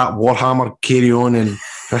do all that Warhammer Carry On and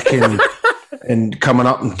fucking and coming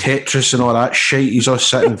up and Tetris and all that shit. He's all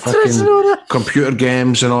sitting fucking computer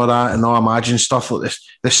games and all that, and all Imagine stuff like this,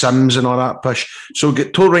 The Sims and all that push. So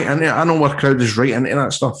get told right into it. I know our crowd is right into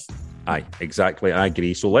that stuff. Aye, exactly. I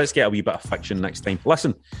agree. So let's get a wee bit of fiction next time.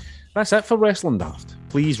 Listen, that's it for Wrestling Daft.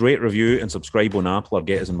 Please rate, review, and subscribe on Apple or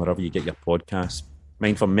get us in wherever you get your podcasts.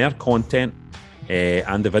 Mind for more content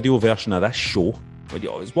and the video version of this show.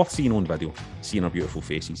 It's worth seeing on video, seeing our beautiful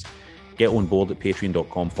faces. Get on board at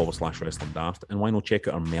patreon.com/Wrestling Daft, and why not check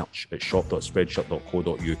out our merch at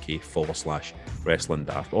shop.spreadshirt.co.uk/Wrestling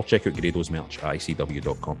Daft, or check out Grado's merch at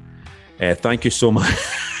icw.com. Thank you so much.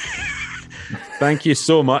 Thank you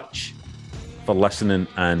so much for listening,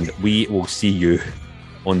 and we will see you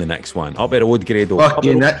on the next one. Up at Road, Grado.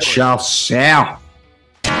 Fucking it shall sell.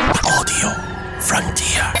 Audio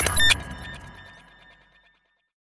Frontier.